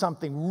to do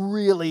something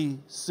really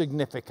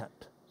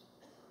significant.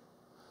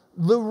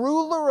 The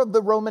ruler of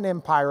the Roman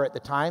Empire at the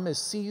time is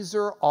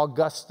Caesar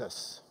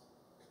Augustus.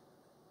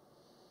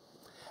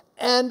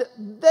 And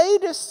they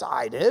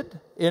decided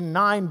in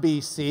 9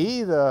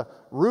 BC, the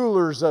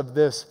rulers of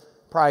this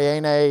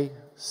Priene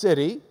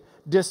city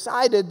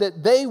decided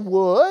that they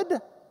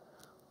would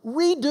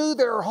redo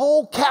their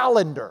whole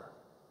calendar,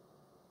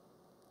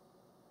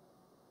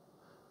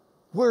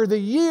 where the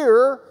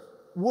year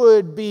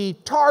would be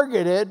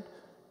targeted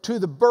to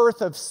the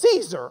birth of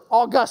Caesar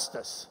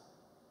Augustus,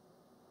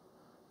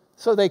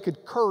 so they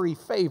could curry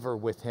favor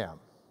with him.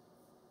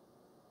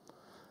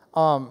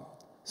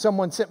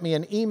 Someone sent me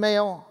an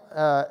email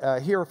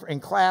here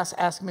in class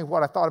asking me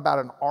what I thought about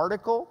an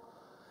article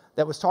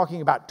that was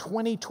talking about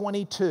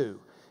 2022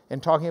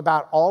 and talking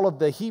about all of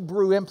the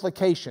Hebrew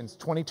implications,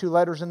 22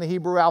 letters in the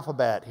Hebrew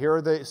alphabet. Here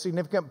are the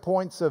significant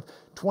points of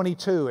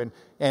 22.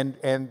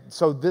 And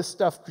so this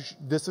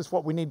is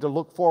what we need to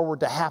look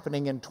forward to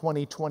happening in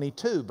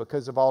 2022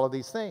 because of all of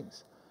these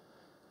things.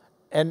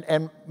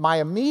 And my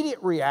immediate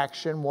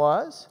reaction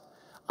was,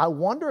 I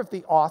wonder if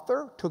the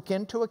author took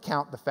into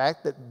account the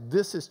fact that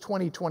this is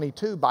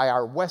 2022 by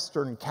our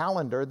Western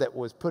calendar that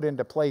was put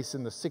into place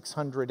in the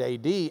 600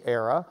 AD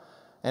era,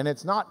 and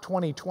it's not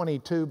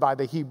 2022 by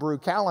the Hebrew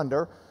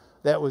calendar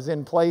that was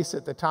in place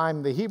at the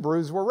time the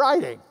Hebrews were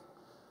writing.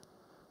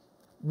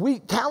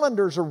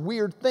 Calendars are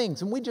weird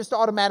things, and we just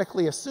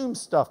automatically assume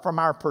stuff from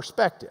our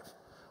perspective.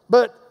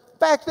 But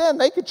back then,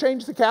 they could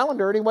change the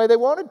calendar any way they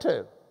wanted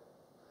to.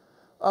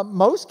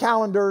 Most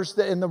calendars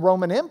in the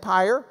Roman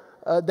Empire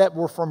that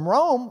were from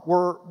Rome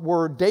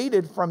were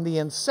dated from the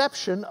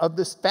inception of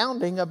this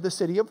founding of the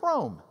city of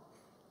Rome,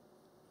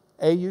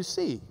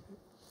 AUC.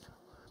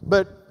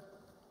 But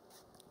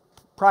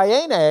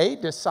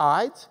Priene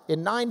decides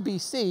in 9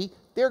 BC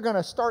they're going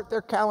to start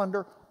their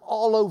calendar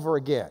all over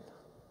again.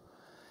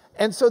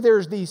 And so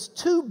there's these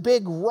 2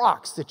 big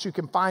rocks that you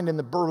can find in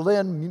the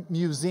Berlin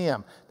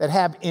Museum that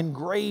have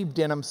engraved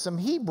in them some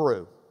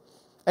Hebrew.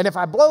 And if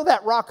I blow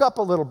that rock up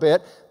a little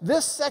bit,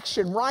 this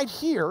section right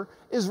here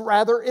is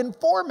rather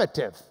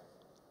informative.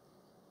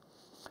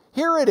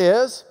 Here it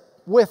is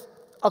with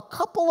a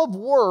couple of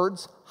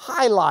words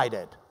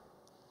highlighted.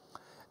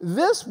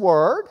 This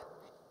word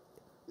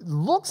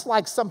looks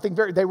like something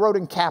they wrote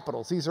in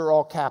capitals. These are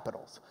all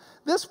capitals.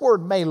 This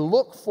word may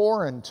look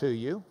foreign to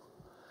you.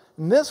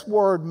 And this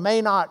word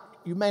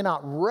you may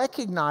not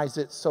recognize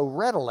it so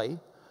readily.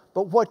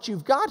 But what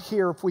you've got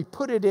here, if we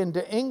put it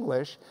into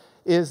English,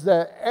 is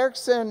the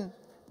Erksen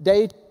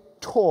de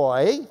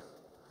Toi.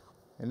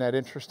 Isn't that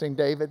interesting,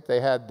 David?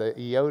 They had the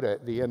iota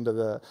at the end of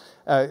the,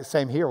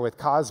 same here with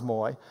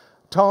cosmoi.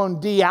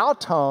 Ton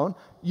diauton.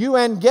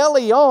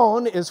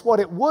 Euangelion is what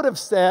it would have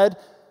said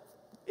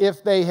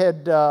if they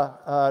had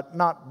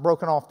not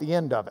broken off the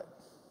end of it.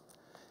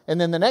 And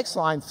then the next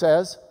line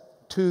says,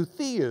 to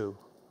theou,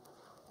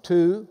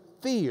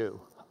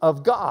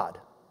 of God.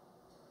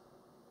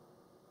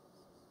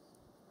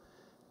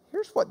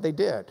 Here's what they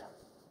did.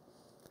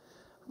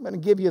 I'm going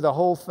to give you the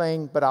whole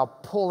thing, but I'll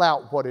pull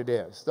out what it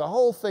is. The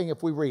whole thing,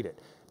 if we read it.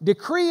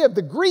 Decree of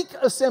the Greek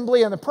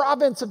assembly in the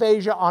province of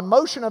Asia on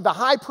motion of the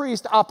high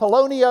priest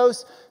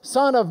Apollonios,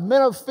 son of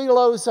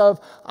Menophilos of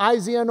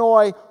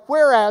Isianoi,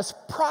 whereas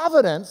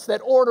providence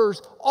that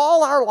orders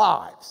all our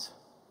lives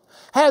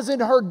has in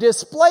her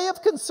display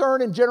of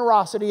concern and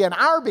generosity in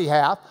our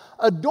behalf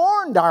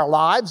adorned our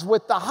lives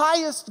with the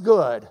highest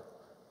good.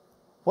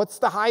 What's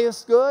the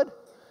highest good?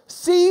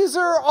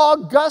 Caesar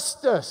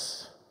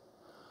Augustus,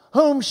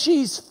 whom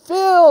she's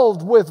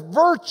filled with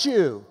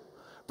virtue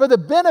for the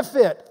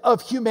benefit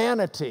of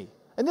humanity.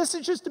 And this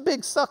is just a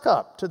big suck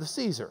up to the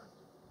Caesar.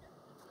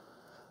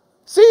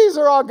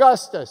 Caesar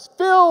Augustus,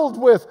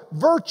 filled with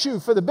virtue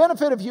for the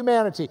benefit of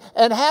humanity,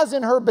 and has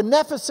in her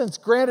beneficence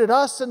granted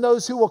us and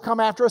those who will come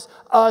after us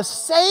a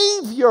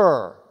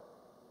Savior,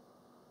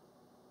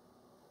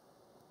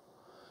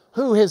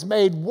 who has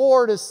made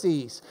war to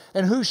cease,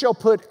 and who shall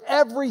put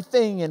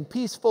everything in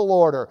peaceful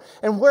order.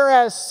 And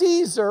whereas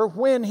Caesar,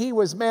 when he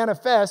was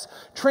manifest,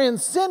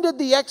 transcended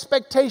the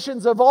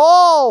expectations of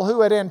all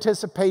who had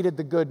anticipated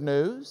the good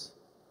news,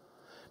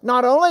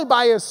 not only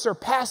by his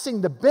surpassing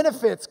the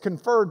benefits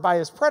conferred by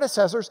his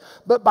predecessors,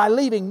 but by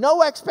leaving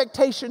no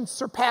expectations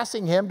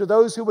surpassing him to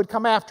those who would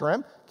come after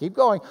him, keep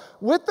going,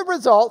 with the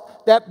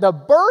result that the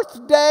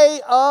birthday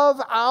of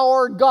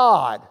our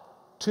God,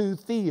 to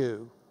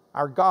Theou,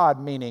 Our God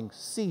meaning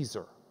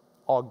Caesar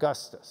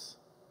Augustus.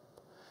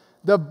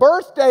 The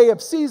birthday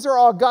of Caesar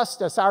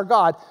Augustus, our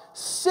God,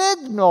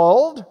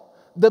 signaled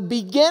the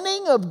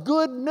beginning of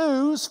good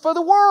news for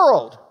the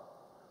world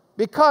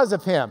because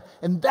of him.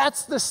 And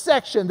that's the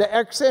section, the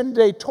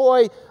exende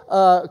toi,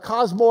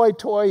 cosmoi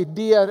toi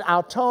dia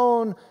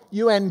auton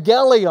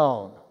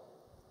euangelion.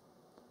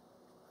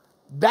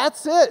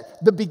 That's it.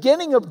 The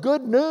beginning of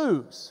good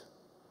news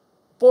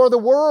for the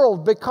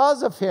world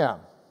because of him.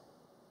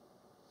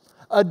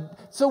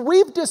 So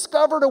we've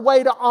discovered a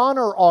way to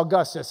honor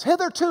Augustus,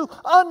 hitherto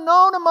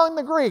unknown among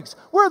the Greeks.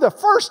 We're the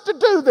first to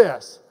do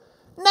this,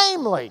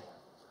 namely,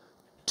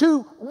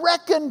 to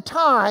reckon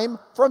time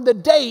from the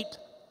date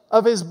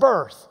of his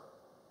birth.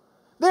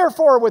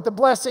 Therefore, with the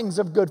blessings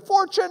of good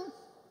fortune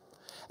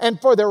and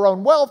for their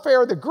own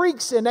welfare, the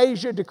Greeks in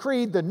Asia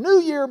decreed the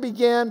new year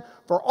begin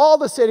for all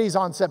the cities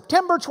on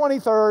September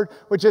 23rd,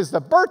 which is the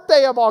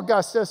birthday of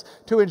Augustus.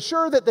 To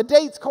ensure that the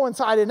dates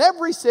coincide in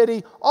every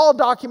city, all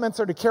documents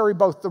are to carry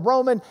both the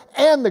Roman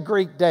and the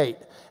Greek date.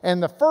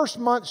 And the first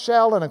month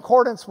shall, in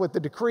accordance with the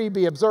decree,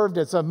 be observed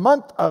as a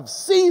month of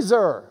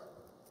Caesar,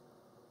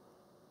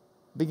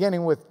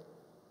 beginning with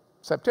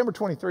September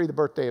 23, the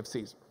birthday of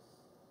Caesar.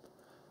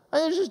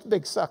 And it's just a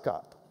big suck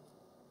up.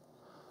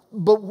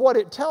 But what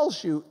it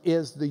tells you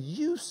is the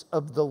use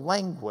of the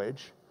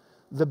language,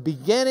 the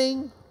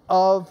beginning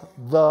of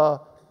the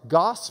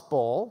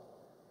gospel,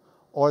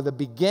 or the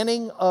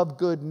beginning of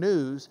good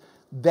news,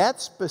 that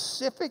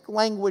specific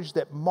language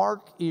that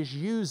Mark is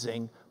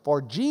using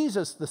for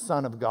Jesus, the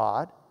Son of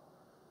God,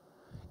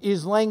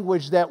 is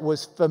language that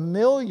was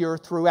familiar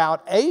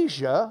throughout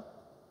Asia,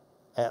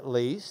 at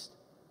least,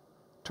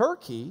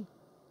 Turkey,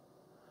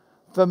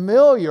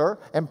 familiar,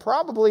 and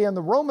probably in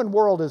the Roman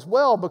world as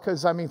well,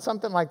 because, I mean,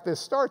 something like this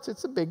starts,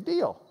 it's a big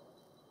deal.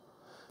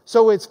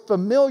 So it's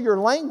familiar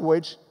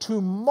language to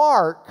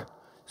mark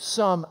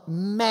some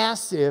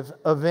massive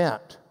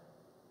event.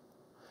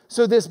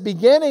 So this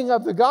beginning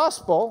of the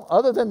gospel,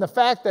 other than the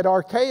fact that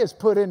arche is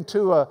put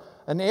into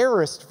an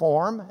aorist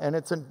form, and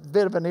it's a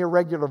bit of an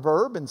irregular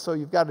verb, and so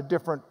you've got a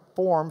different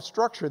form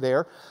structure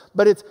there,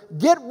 but it's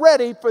get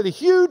ready for the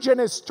huge and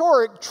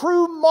historic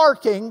true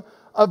marking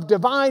of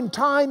divine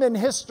time and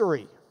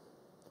history.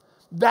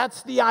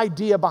 That's the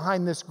idea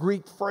behind this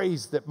Greek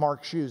phrase that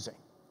Mark's using.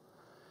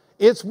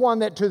 It's one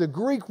that to the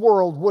Greek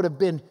world would have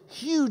been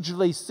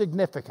hugely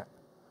significant.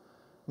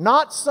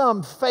 Not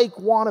some fake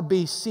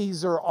wannabe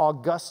Caesar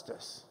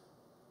Augustus,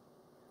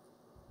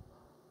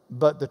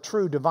 but the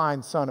true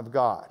divine Son of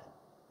God.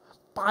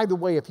 By the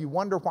way, if you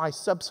wonder why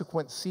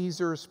subsequent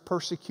Caesars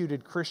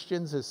persecuted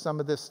Christians as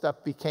some of this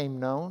stuff became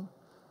known,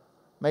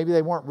 maybe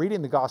they weren't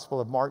reading the Gospel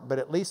of Mark, but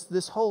at least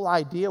this whole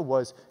idea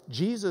was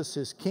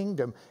Jesus'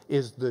 kingdom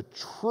is the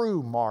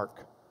true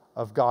mark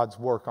of God's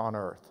work on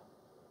earth.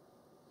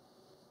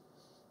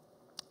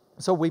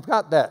 So we've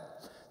got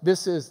that.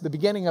 This is the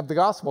beginning of the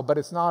gospel, but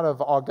it's not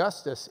of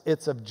Augustus,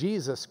 it's of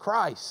Jesus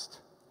Christ.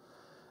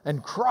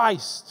 And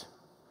Christ,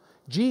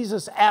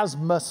 Jesus as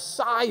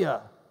Messiah,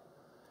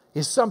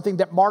 is something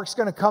that Mark's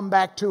going to come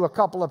back to a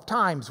couple of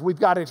times. We've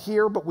got it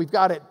here, but we've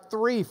got it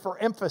 3 for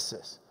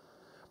emphasis.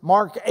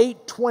 Mark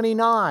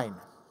 8:29.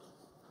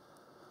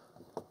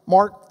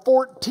 Mark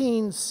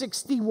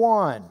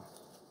 14:61.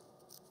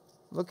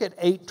 Look at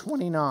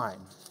 8:29.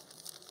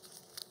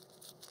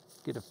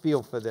 Get a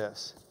feel for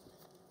this.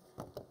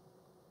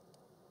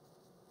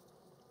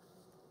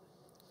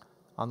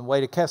 On the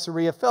way to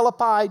Caesarea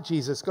Philippi,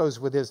 Jesus goes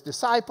with his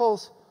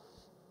disciples.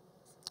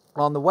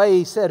 On the way,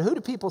 he said, "Who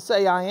do people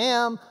say I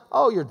am?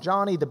 Oh, you're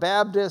Johnny the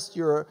Baptist.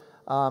 You're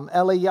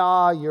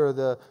Eliah.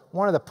 You're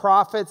one of the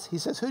prophets." He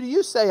says, "Who do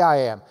you say I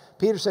am?"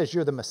 Peter says,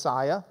 "You're the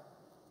Messiah.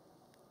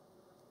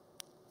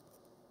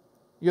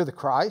 You're the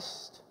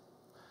Christ."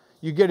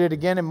 You get it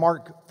again in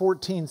Mark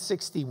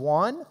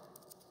 14:61.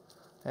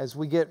 As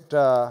we get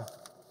to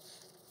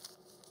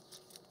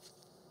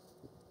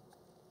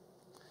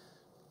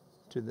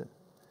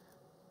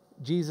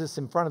Jesus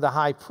in front of the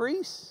high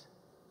priest.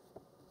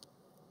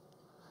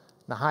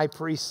 The high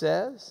priest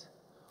says,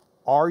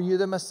 "Are you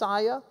the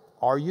Messiah?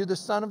 Are you the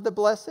Son of the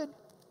Blessed?"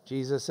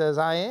 Jesus says,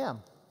 "I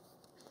am."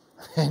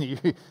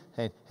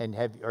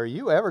 Are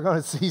you ever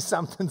going to see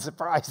something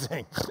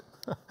surprising?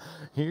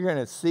 You're going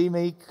to see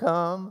me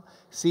come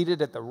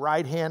seated at the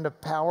right hand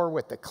of power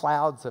with the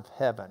clouds of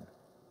heaven.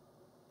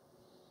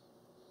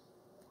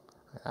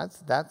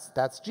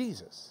 That's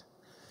Jesus.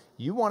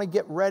 You want to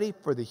get ready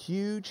for the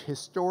huge,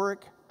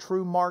 historic,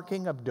 true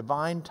marking of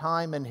divine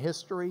time and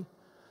history?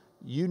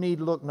 You need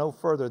look no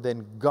further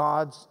than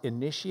God's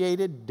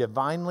initiated,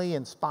 divinely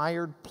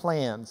inspired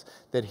plans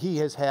that he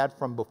has had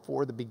from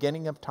before the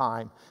beginning of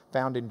time,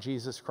 found in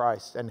Jesus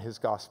Christ and his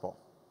gospel.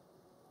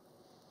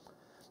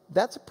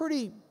 That's a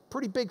pretty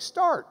big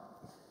start.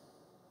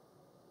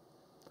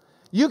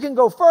 You can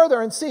go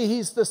further and see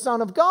he's the Son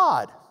of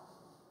God.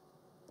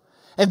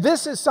 And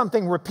this is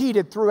something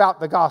repeated throughout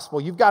the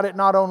gospel. You've got it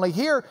not only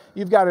here,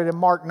 you've got it in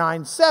Mark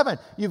 9:7.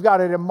 You've got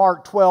it in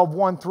Mark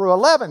 12:1 through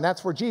 11.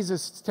 That's where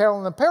Jesus is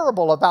telling the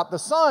parable about the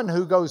son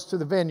who goes to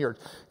the vineyard.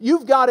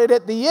 You've got it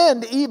at the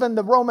end. Even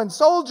the Roman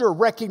soldier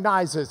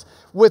recognizes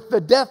with the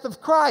death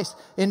of Christ,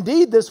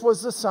 indeed, this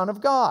was the Son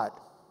of God.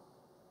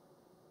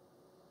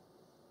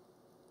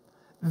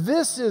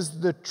 This is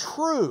the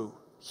true,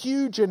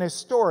 huge and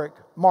historic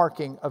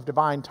marking of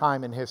divine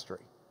time in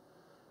history.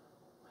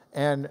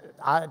 And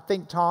I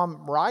think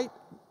Tom Wright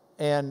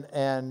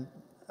and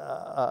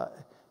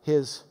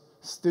his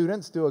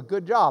students do a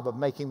good job of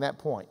making that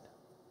point.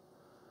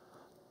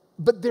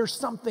 But there's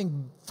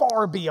something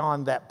far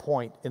beyond that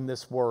point in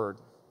this word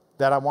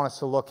that I want us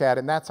to look at,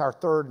 and that's our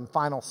third and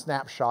final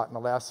snapshot in the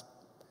last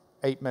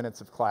 8 minutes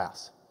of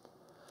class.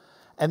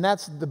 And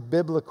that's the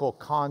biblical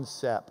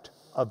concept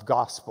of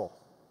gospel.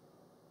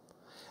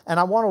 And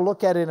I want to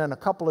look at it in a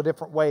couple of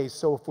different ways.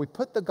 So if we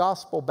put the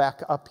gospel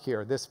back up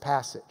here, this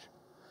passage,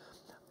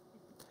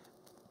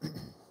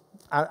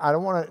 I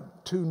don't want to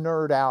too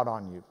nerd out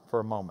on you for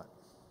a moment.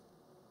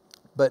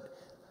 But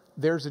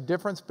there's a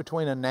difference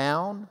between a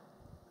noun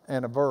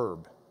and a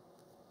verb,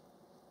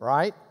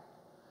 right?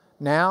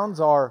 Nouns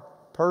are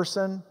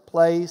person,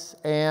 place,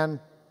 and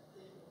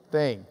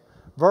thing.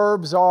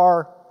 Verbs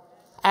are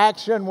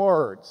action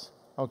words,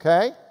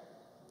 okay?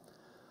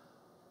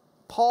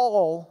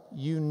 Paul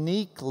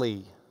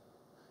uniquely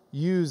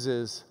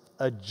uses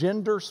a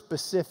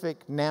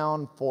gender-specific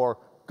noun for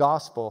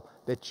gospel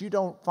that you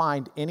don't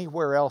find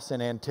anywhere else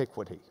in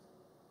antiquity.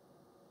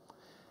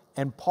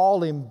 And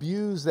Paul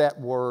imbues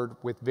that word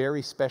with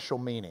very special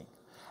meaning.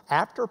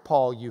 After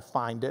Paul, you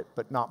find it,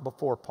 but not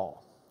before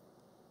Paul.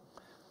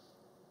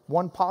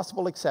 One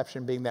possible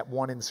exception being that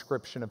one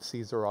inscription of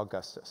Caesar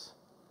Augustus.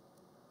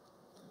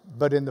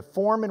 But in the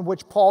form in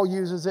which Paul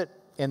uses it,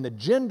 in the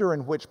gender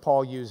in which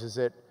Paul uses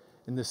it,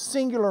 in the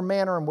singular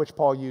manner in which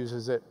Paul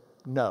uses it,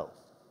 no.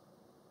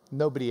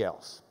 Nobody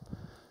else.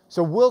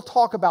 So we'll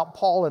talk about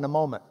Paul in a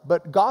moment.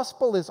 But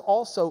gospel is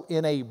also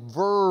in a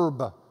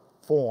verb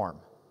form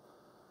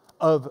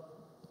of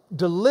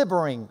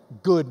delivering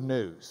good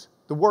news.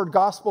 The word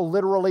gospel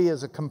literally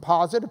is a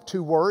composite of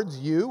two words.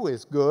 Eu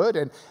is good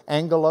and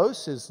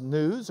angelos is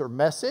news or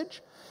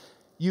message.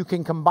 You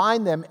can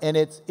combine them and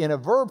it's in a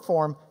verb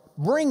form,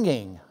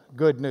 bringing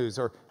good news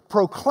or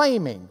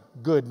proclaiming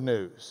good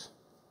news.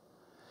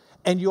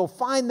 And you'll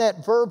find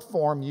that verb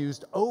form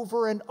used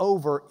over and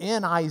over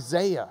in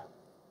Isaiah,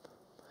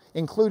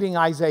 including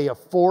Isaiah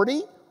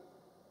 40,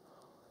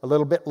 a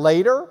little bit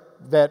later,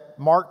 that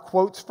Mark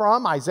quotes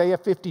from, Isaiah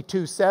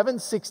 52:7,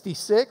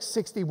 66,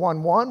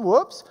 61:1,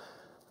 whoops.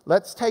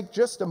 Let's take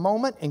just a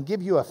moment and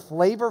give you a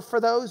flavor for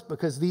those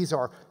because these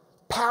are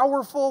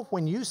powerful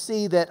when you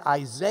see that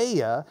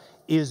Isaiah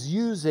is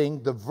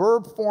using the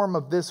verb form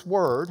of this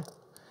word.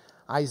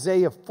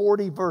 Isaiah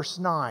 40 verse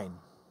 9.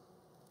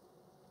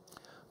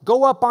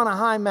 Go up on a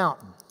high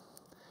mountain,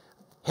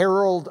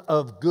 herald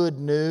of good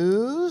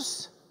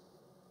news.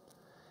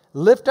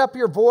 Lift up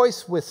your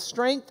voice with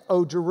strength,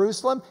 O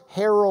Jerusalem,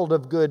 herald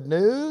of good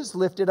news.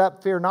 Lift it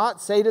up, fear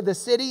not. Say to the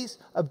cities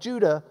of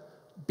Judah,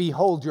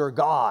 behold your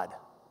God.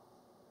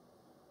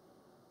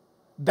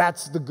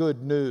 That's the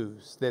good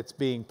news that's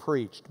being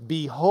preached.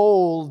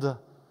 Behold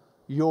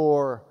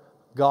your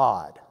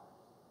God.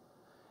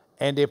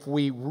 And if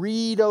we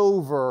read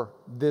over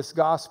this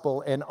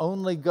gospel and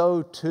only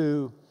go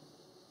to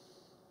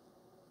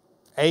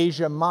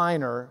Asia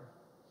Minor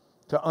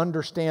to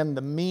understand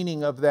the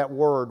meaning of that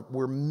word,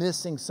 we're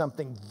missing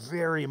something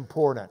very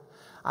important.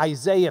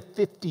 Isaiah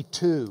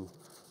 52,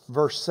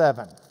 verse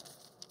 7.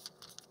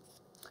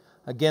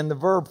 Again, the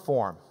verb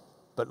form,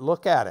 but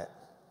look at it.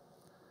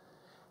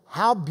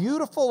 How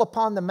beautiful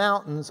upon the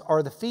mountains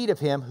are the feet of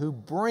him who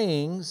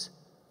brings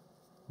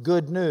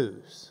good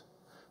news,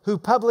 who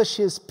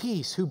publishes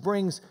peace, who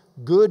brings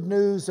good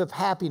news of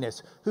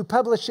happiness, who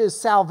publishes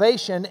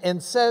salvation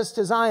and says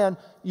to Zion,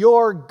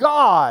 your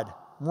God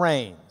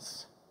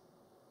reigns.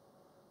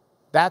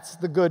 That's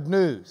the good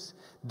news.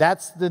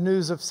 That's the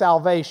news of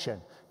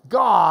salvation.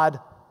 God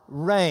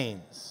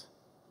reigns.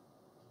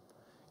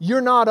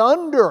 You're not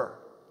under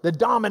the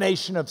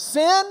domination of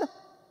sin.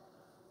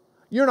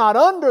 You're not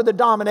under the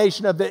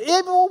domination of the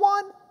evil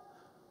one.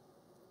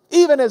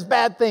 Even as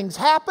bad things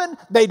happen,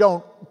 they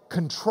don't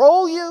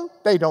control you.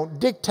 They don't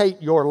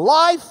dictate your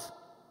life.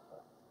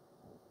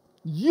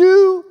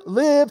 You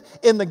live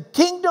in the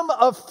kingdom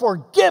of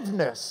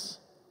forgiveness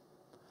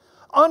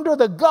under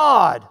the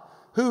God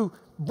who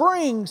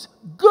brings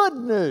good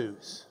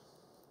news,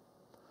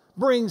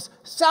 brings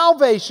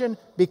salvation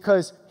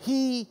because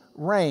he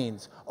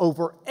reigns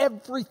over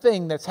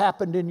everything that's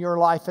happened in your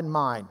life and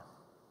mine.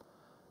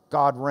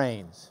 God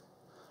reigns.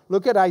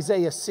 Look at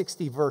Isaiah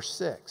 60, verse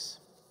 6.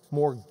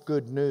 More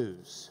good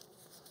news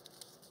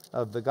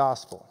of the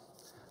gospel.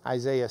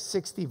 Isaiah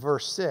 60,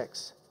 verse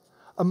 6.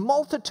 A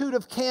multitude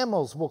of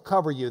camels will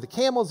cover you. The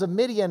camels of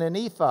Midian and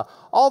Ephah.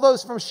 All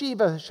those from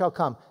Sheba shall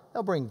come.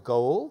 They'll bring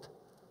gold,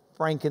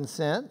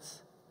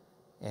 frankincense,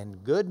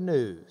 and good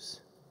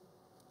news.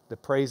 The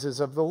praises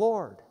of the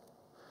Lord.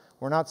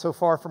 We're not so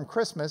far from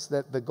Christmas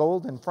that the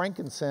gold and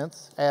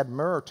frankincense add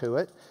myrrh to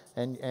it,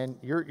 and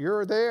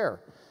you're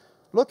there.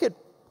 Look at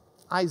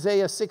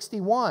Isaiah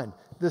 61.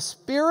 The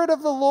Spirit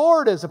of the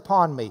Lord is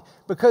upon me,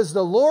 because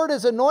the Lord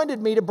has anointed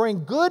me to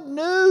bring good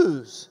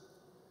news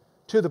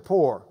to the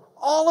poor.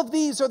 All of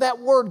these are that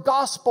word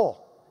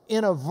gospel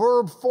in a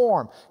verb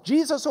form.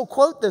 Jesus will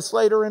quote this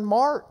later in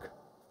Mark.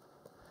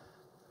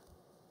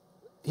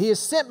 He has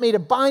sent me to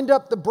bind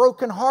up the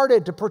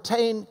brokenhearted, to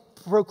proclaim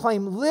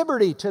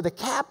liberty to the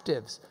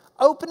captives,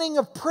 opening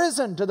of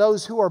prison to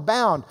those who are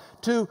bound,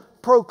 to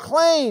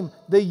proclaim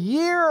the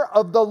year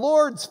of the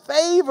Lord's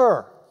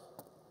favor,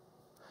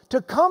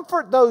 to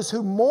comfort those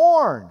who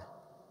mourn,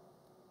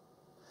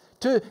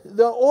 to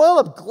the oil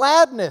of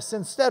gladness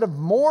instead of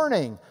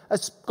mourning, a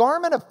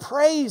garment of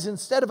praise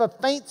instead of a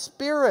faint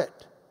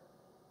spirit.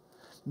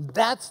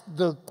 That's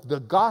the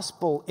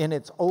gospel in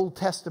its Old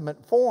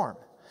Testament form.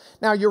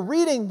 Now, you're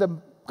reading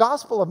the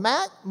Gospel of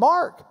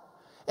Mark,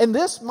 and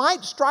this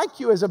might strike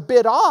you as a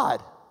bit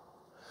odd,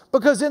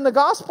 because in the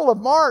Gospel of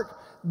Mark,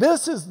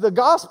 this is the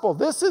gospel.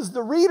 This is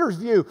the reader's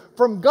view.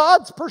 From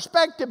God's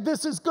perspective,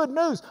 this is good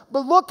news.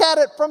 But look at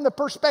it from the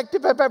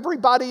perspective of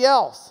everybody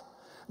else.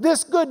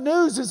 This good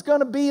news is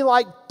going to be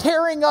like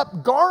tearing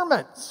up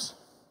garments.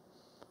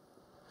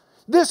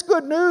 This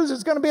good news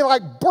is going to be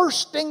like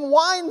bursting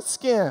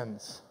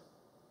wineskins.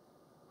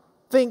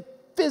 Think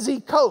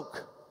fizzy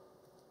Coke.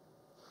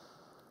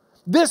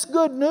 This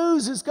good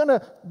news is going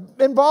to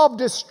involve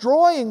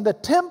destroying the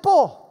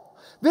temple.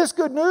 This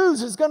good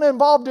news is going to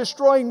involve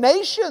destroying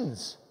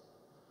nations.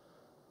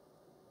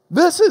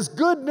 This is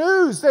good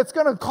news that's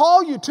going to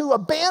call you to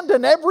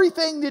abandon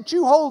everything that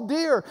you hold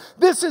dear.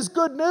 This is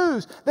good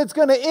news that's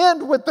going to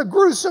end with the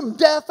gruesome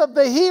death of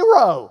the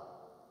hero.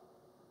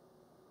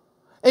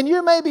 And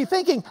you may be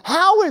thinking,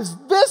 how is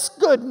this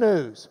good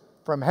news?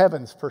 From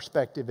heaven's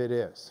perspective, it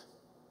is.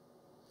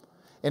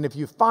 And if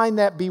you find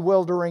that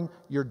bewildering,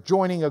 you're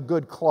joining a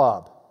good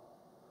club.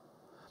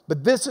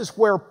 But this is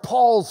where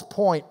Paul's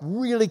point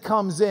really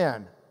comes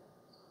in.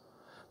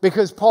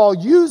 Because Paul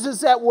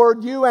uses that word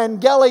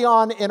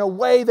euangelion in a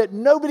way that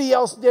nobody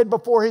else did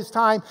before his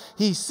time.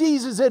 He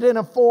seizes it in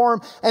a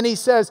form and he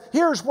says,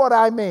 here's what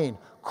I mean.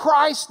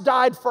 Christ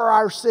died for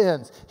our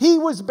sins. He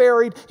was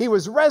buried. He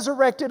was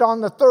resurrected on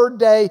the third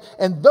day.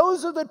 And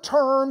those are the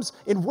terms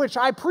in which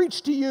I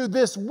preach to you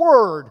this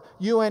word,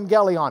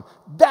 euangelion.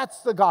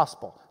 That's the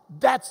gospel.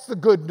 That's the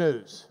good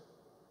news.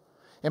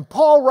 And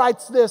Paul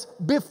writes this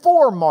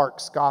before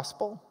Mark's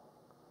gospel.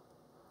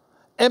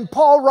 And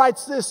Paul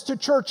writes this to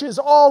churches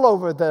all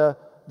over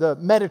the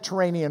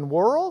Mediterranean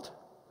world.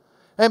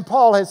 And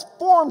Paul has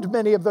formed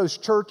many of those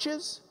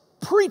churches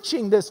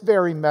preaching this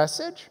very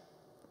message.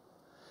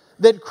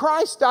 That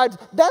Christ died,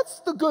 that's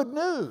the good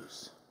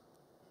news.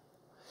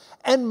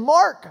 And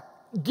Mark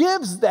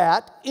gives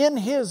that in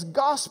his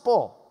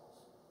gospel.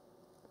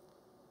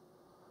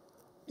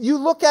 You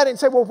look at it and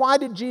say, well, why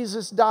did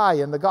Jesus die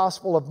in the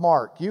Gospel of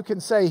Mark? You can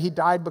say he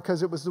died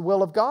because it was the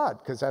will of God,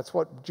 because that's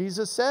what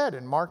Jesus said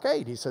in Mark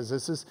 8. He says,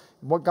 this is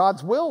what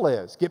God's will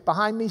is. Get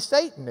behind me,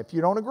 Satan, if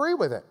you don't agree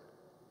with it.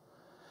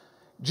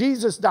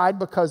 Jesus died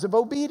because of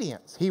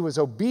obedience. He was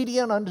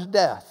obedient unto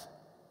death.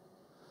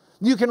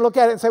 You can look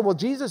at it and say, well,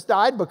 Jesus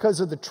died because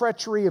of the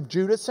treachery of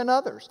Judas and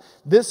others.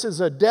 This is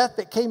a death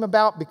that came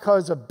about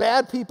because of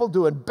bad people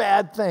doing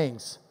bad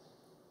things.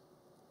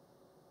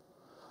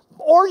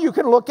 Or you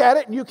can look at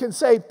it and you can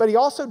say, but he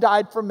also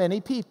died for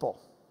many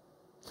people.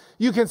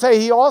 You can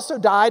say he also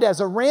died as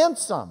a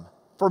ransom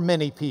for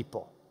many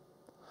people.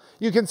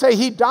 You can say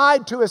he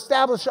died to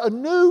establish a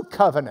new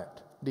covenant,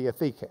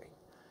 diatheke.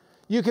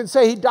 You can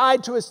say he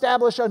died to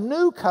establish a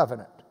new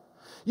covenant.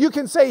 You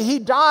can say he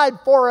died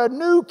for a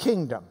new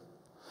kingdom.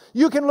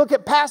 You can look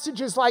at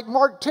passages like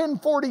Mark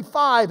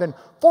 10:45 and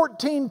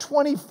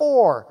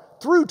 14:24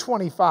 through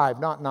 25,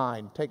 not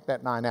 9. Take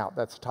that 9 out,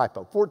 that's a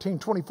typo.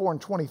 14:24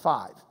 and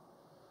 25.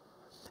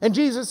 And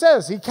Jesus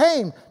says he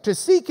came to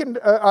seek,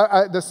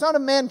 the Son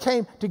of Man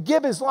came to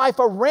give his life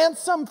a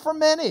ransom for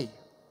many.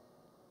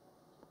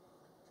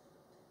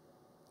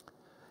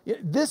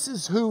 This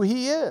is who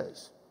he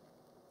is.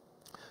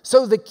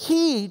 So the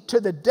key to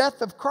the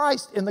death of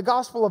Christ in the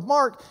Gospel of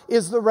Mark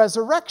is the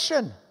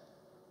resurrection.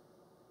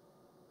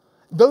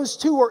 Those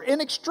two are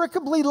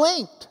inextricably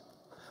linked.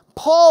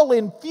 Paul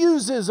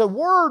infuses a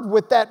word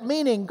with that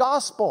meaning,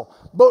 gospel,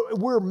 but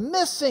we're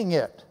missing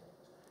it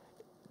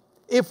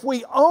if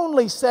we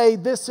only say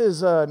this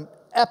is an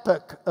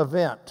epic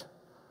event.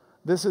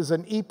 This is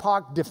an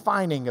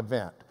epoch-defining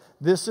event.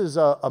 This is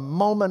a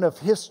moment of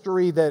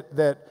history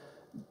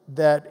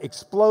that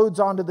explodes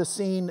onto the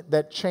scene,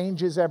 that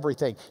changes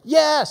everything.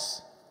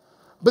 Yes,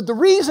 but the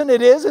reason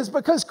it is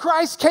because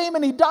Christ came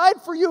and he died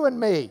for you and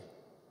me.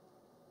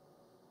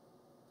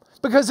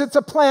 Because it's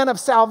a plan of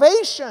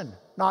salvation,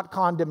 not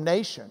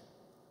condemnation.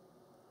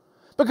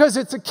 Because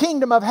it's a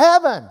kingdom of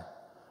heaven,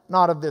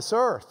 not of this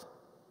earth.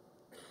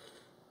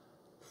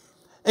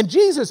 And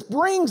Jesus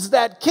brings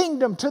that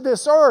kingdom to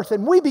this earth,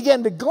 and we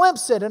begin to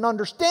glimpse it and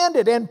understand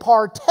it and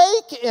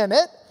partake in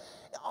it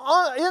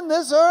in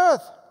this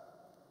earth.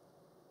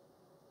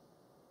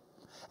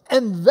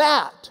 And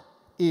that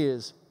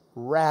is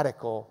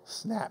radical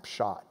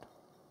snapshot.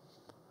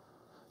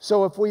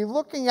 So if we're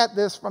looking at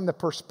this from the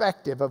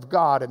perspective of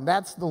God, and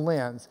that's the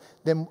lens,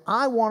 then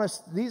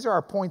these are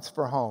our points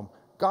for home.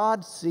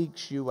 God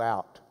seeks you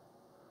out.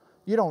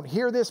 You don't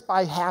hear this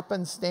by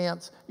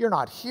happenstance. You're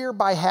not here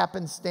by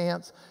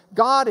happenstance.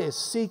 God is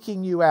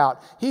seeking you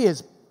out. He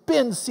has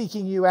been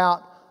seeking you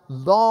out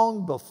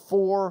long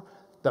before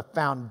the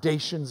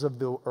foundations of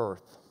the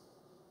earth.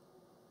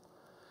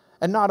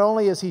 And not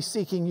only is He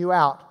seeking you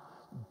out,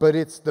 but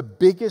it's the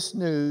biggest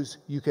news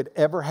you could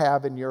ever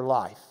have in your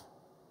life,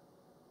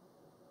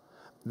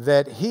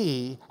 that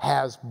He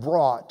has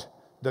brought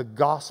the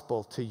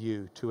gospel to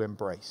you to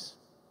embrace.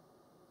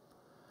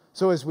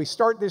 So as we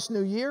start this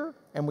new year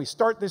and we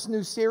start this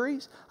new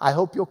series, I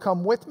hope you'll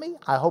come with me.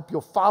 I hope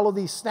you'll follow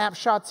these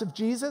snapshots of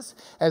Jesus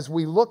as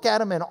we look at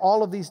them in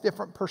all of these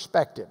different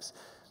perspectives,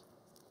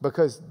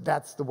 because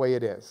that's the way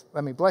it is.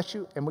 Let me bless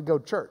you, and we go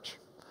to church.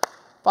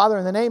 Father,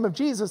 in the name of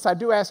Jesus, I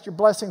do ask your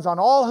blessings on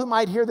all who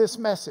might hear this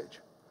message,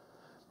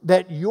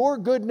 that your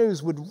good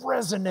news would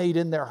resonate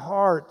in their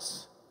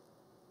hearts,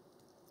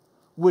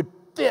 would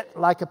fit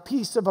like a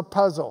piece of a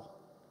puzzle,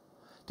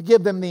 to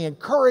give them the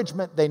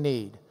encouragement they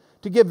need,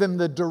 to give them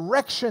the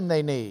direction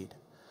they need,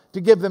 to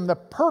give them the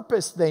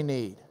purpose they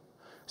need,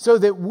 so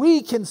that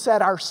we can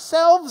set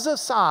ourselves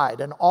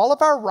aside and all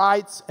of our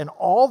rights and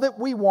all that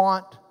we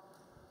want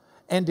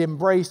and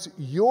embrace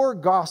your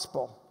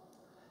gospel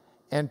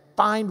and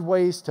find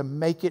ways to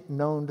make it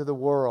known to the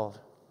world.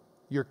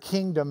 Your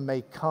kingdom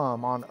may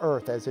come on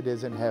earth as it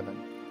is in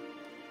heaven.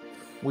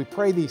 We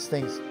pray these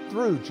things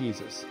through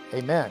Jesus.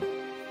 Amen.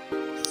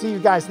 See you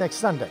guys next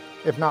Sunday,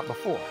 if not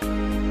before.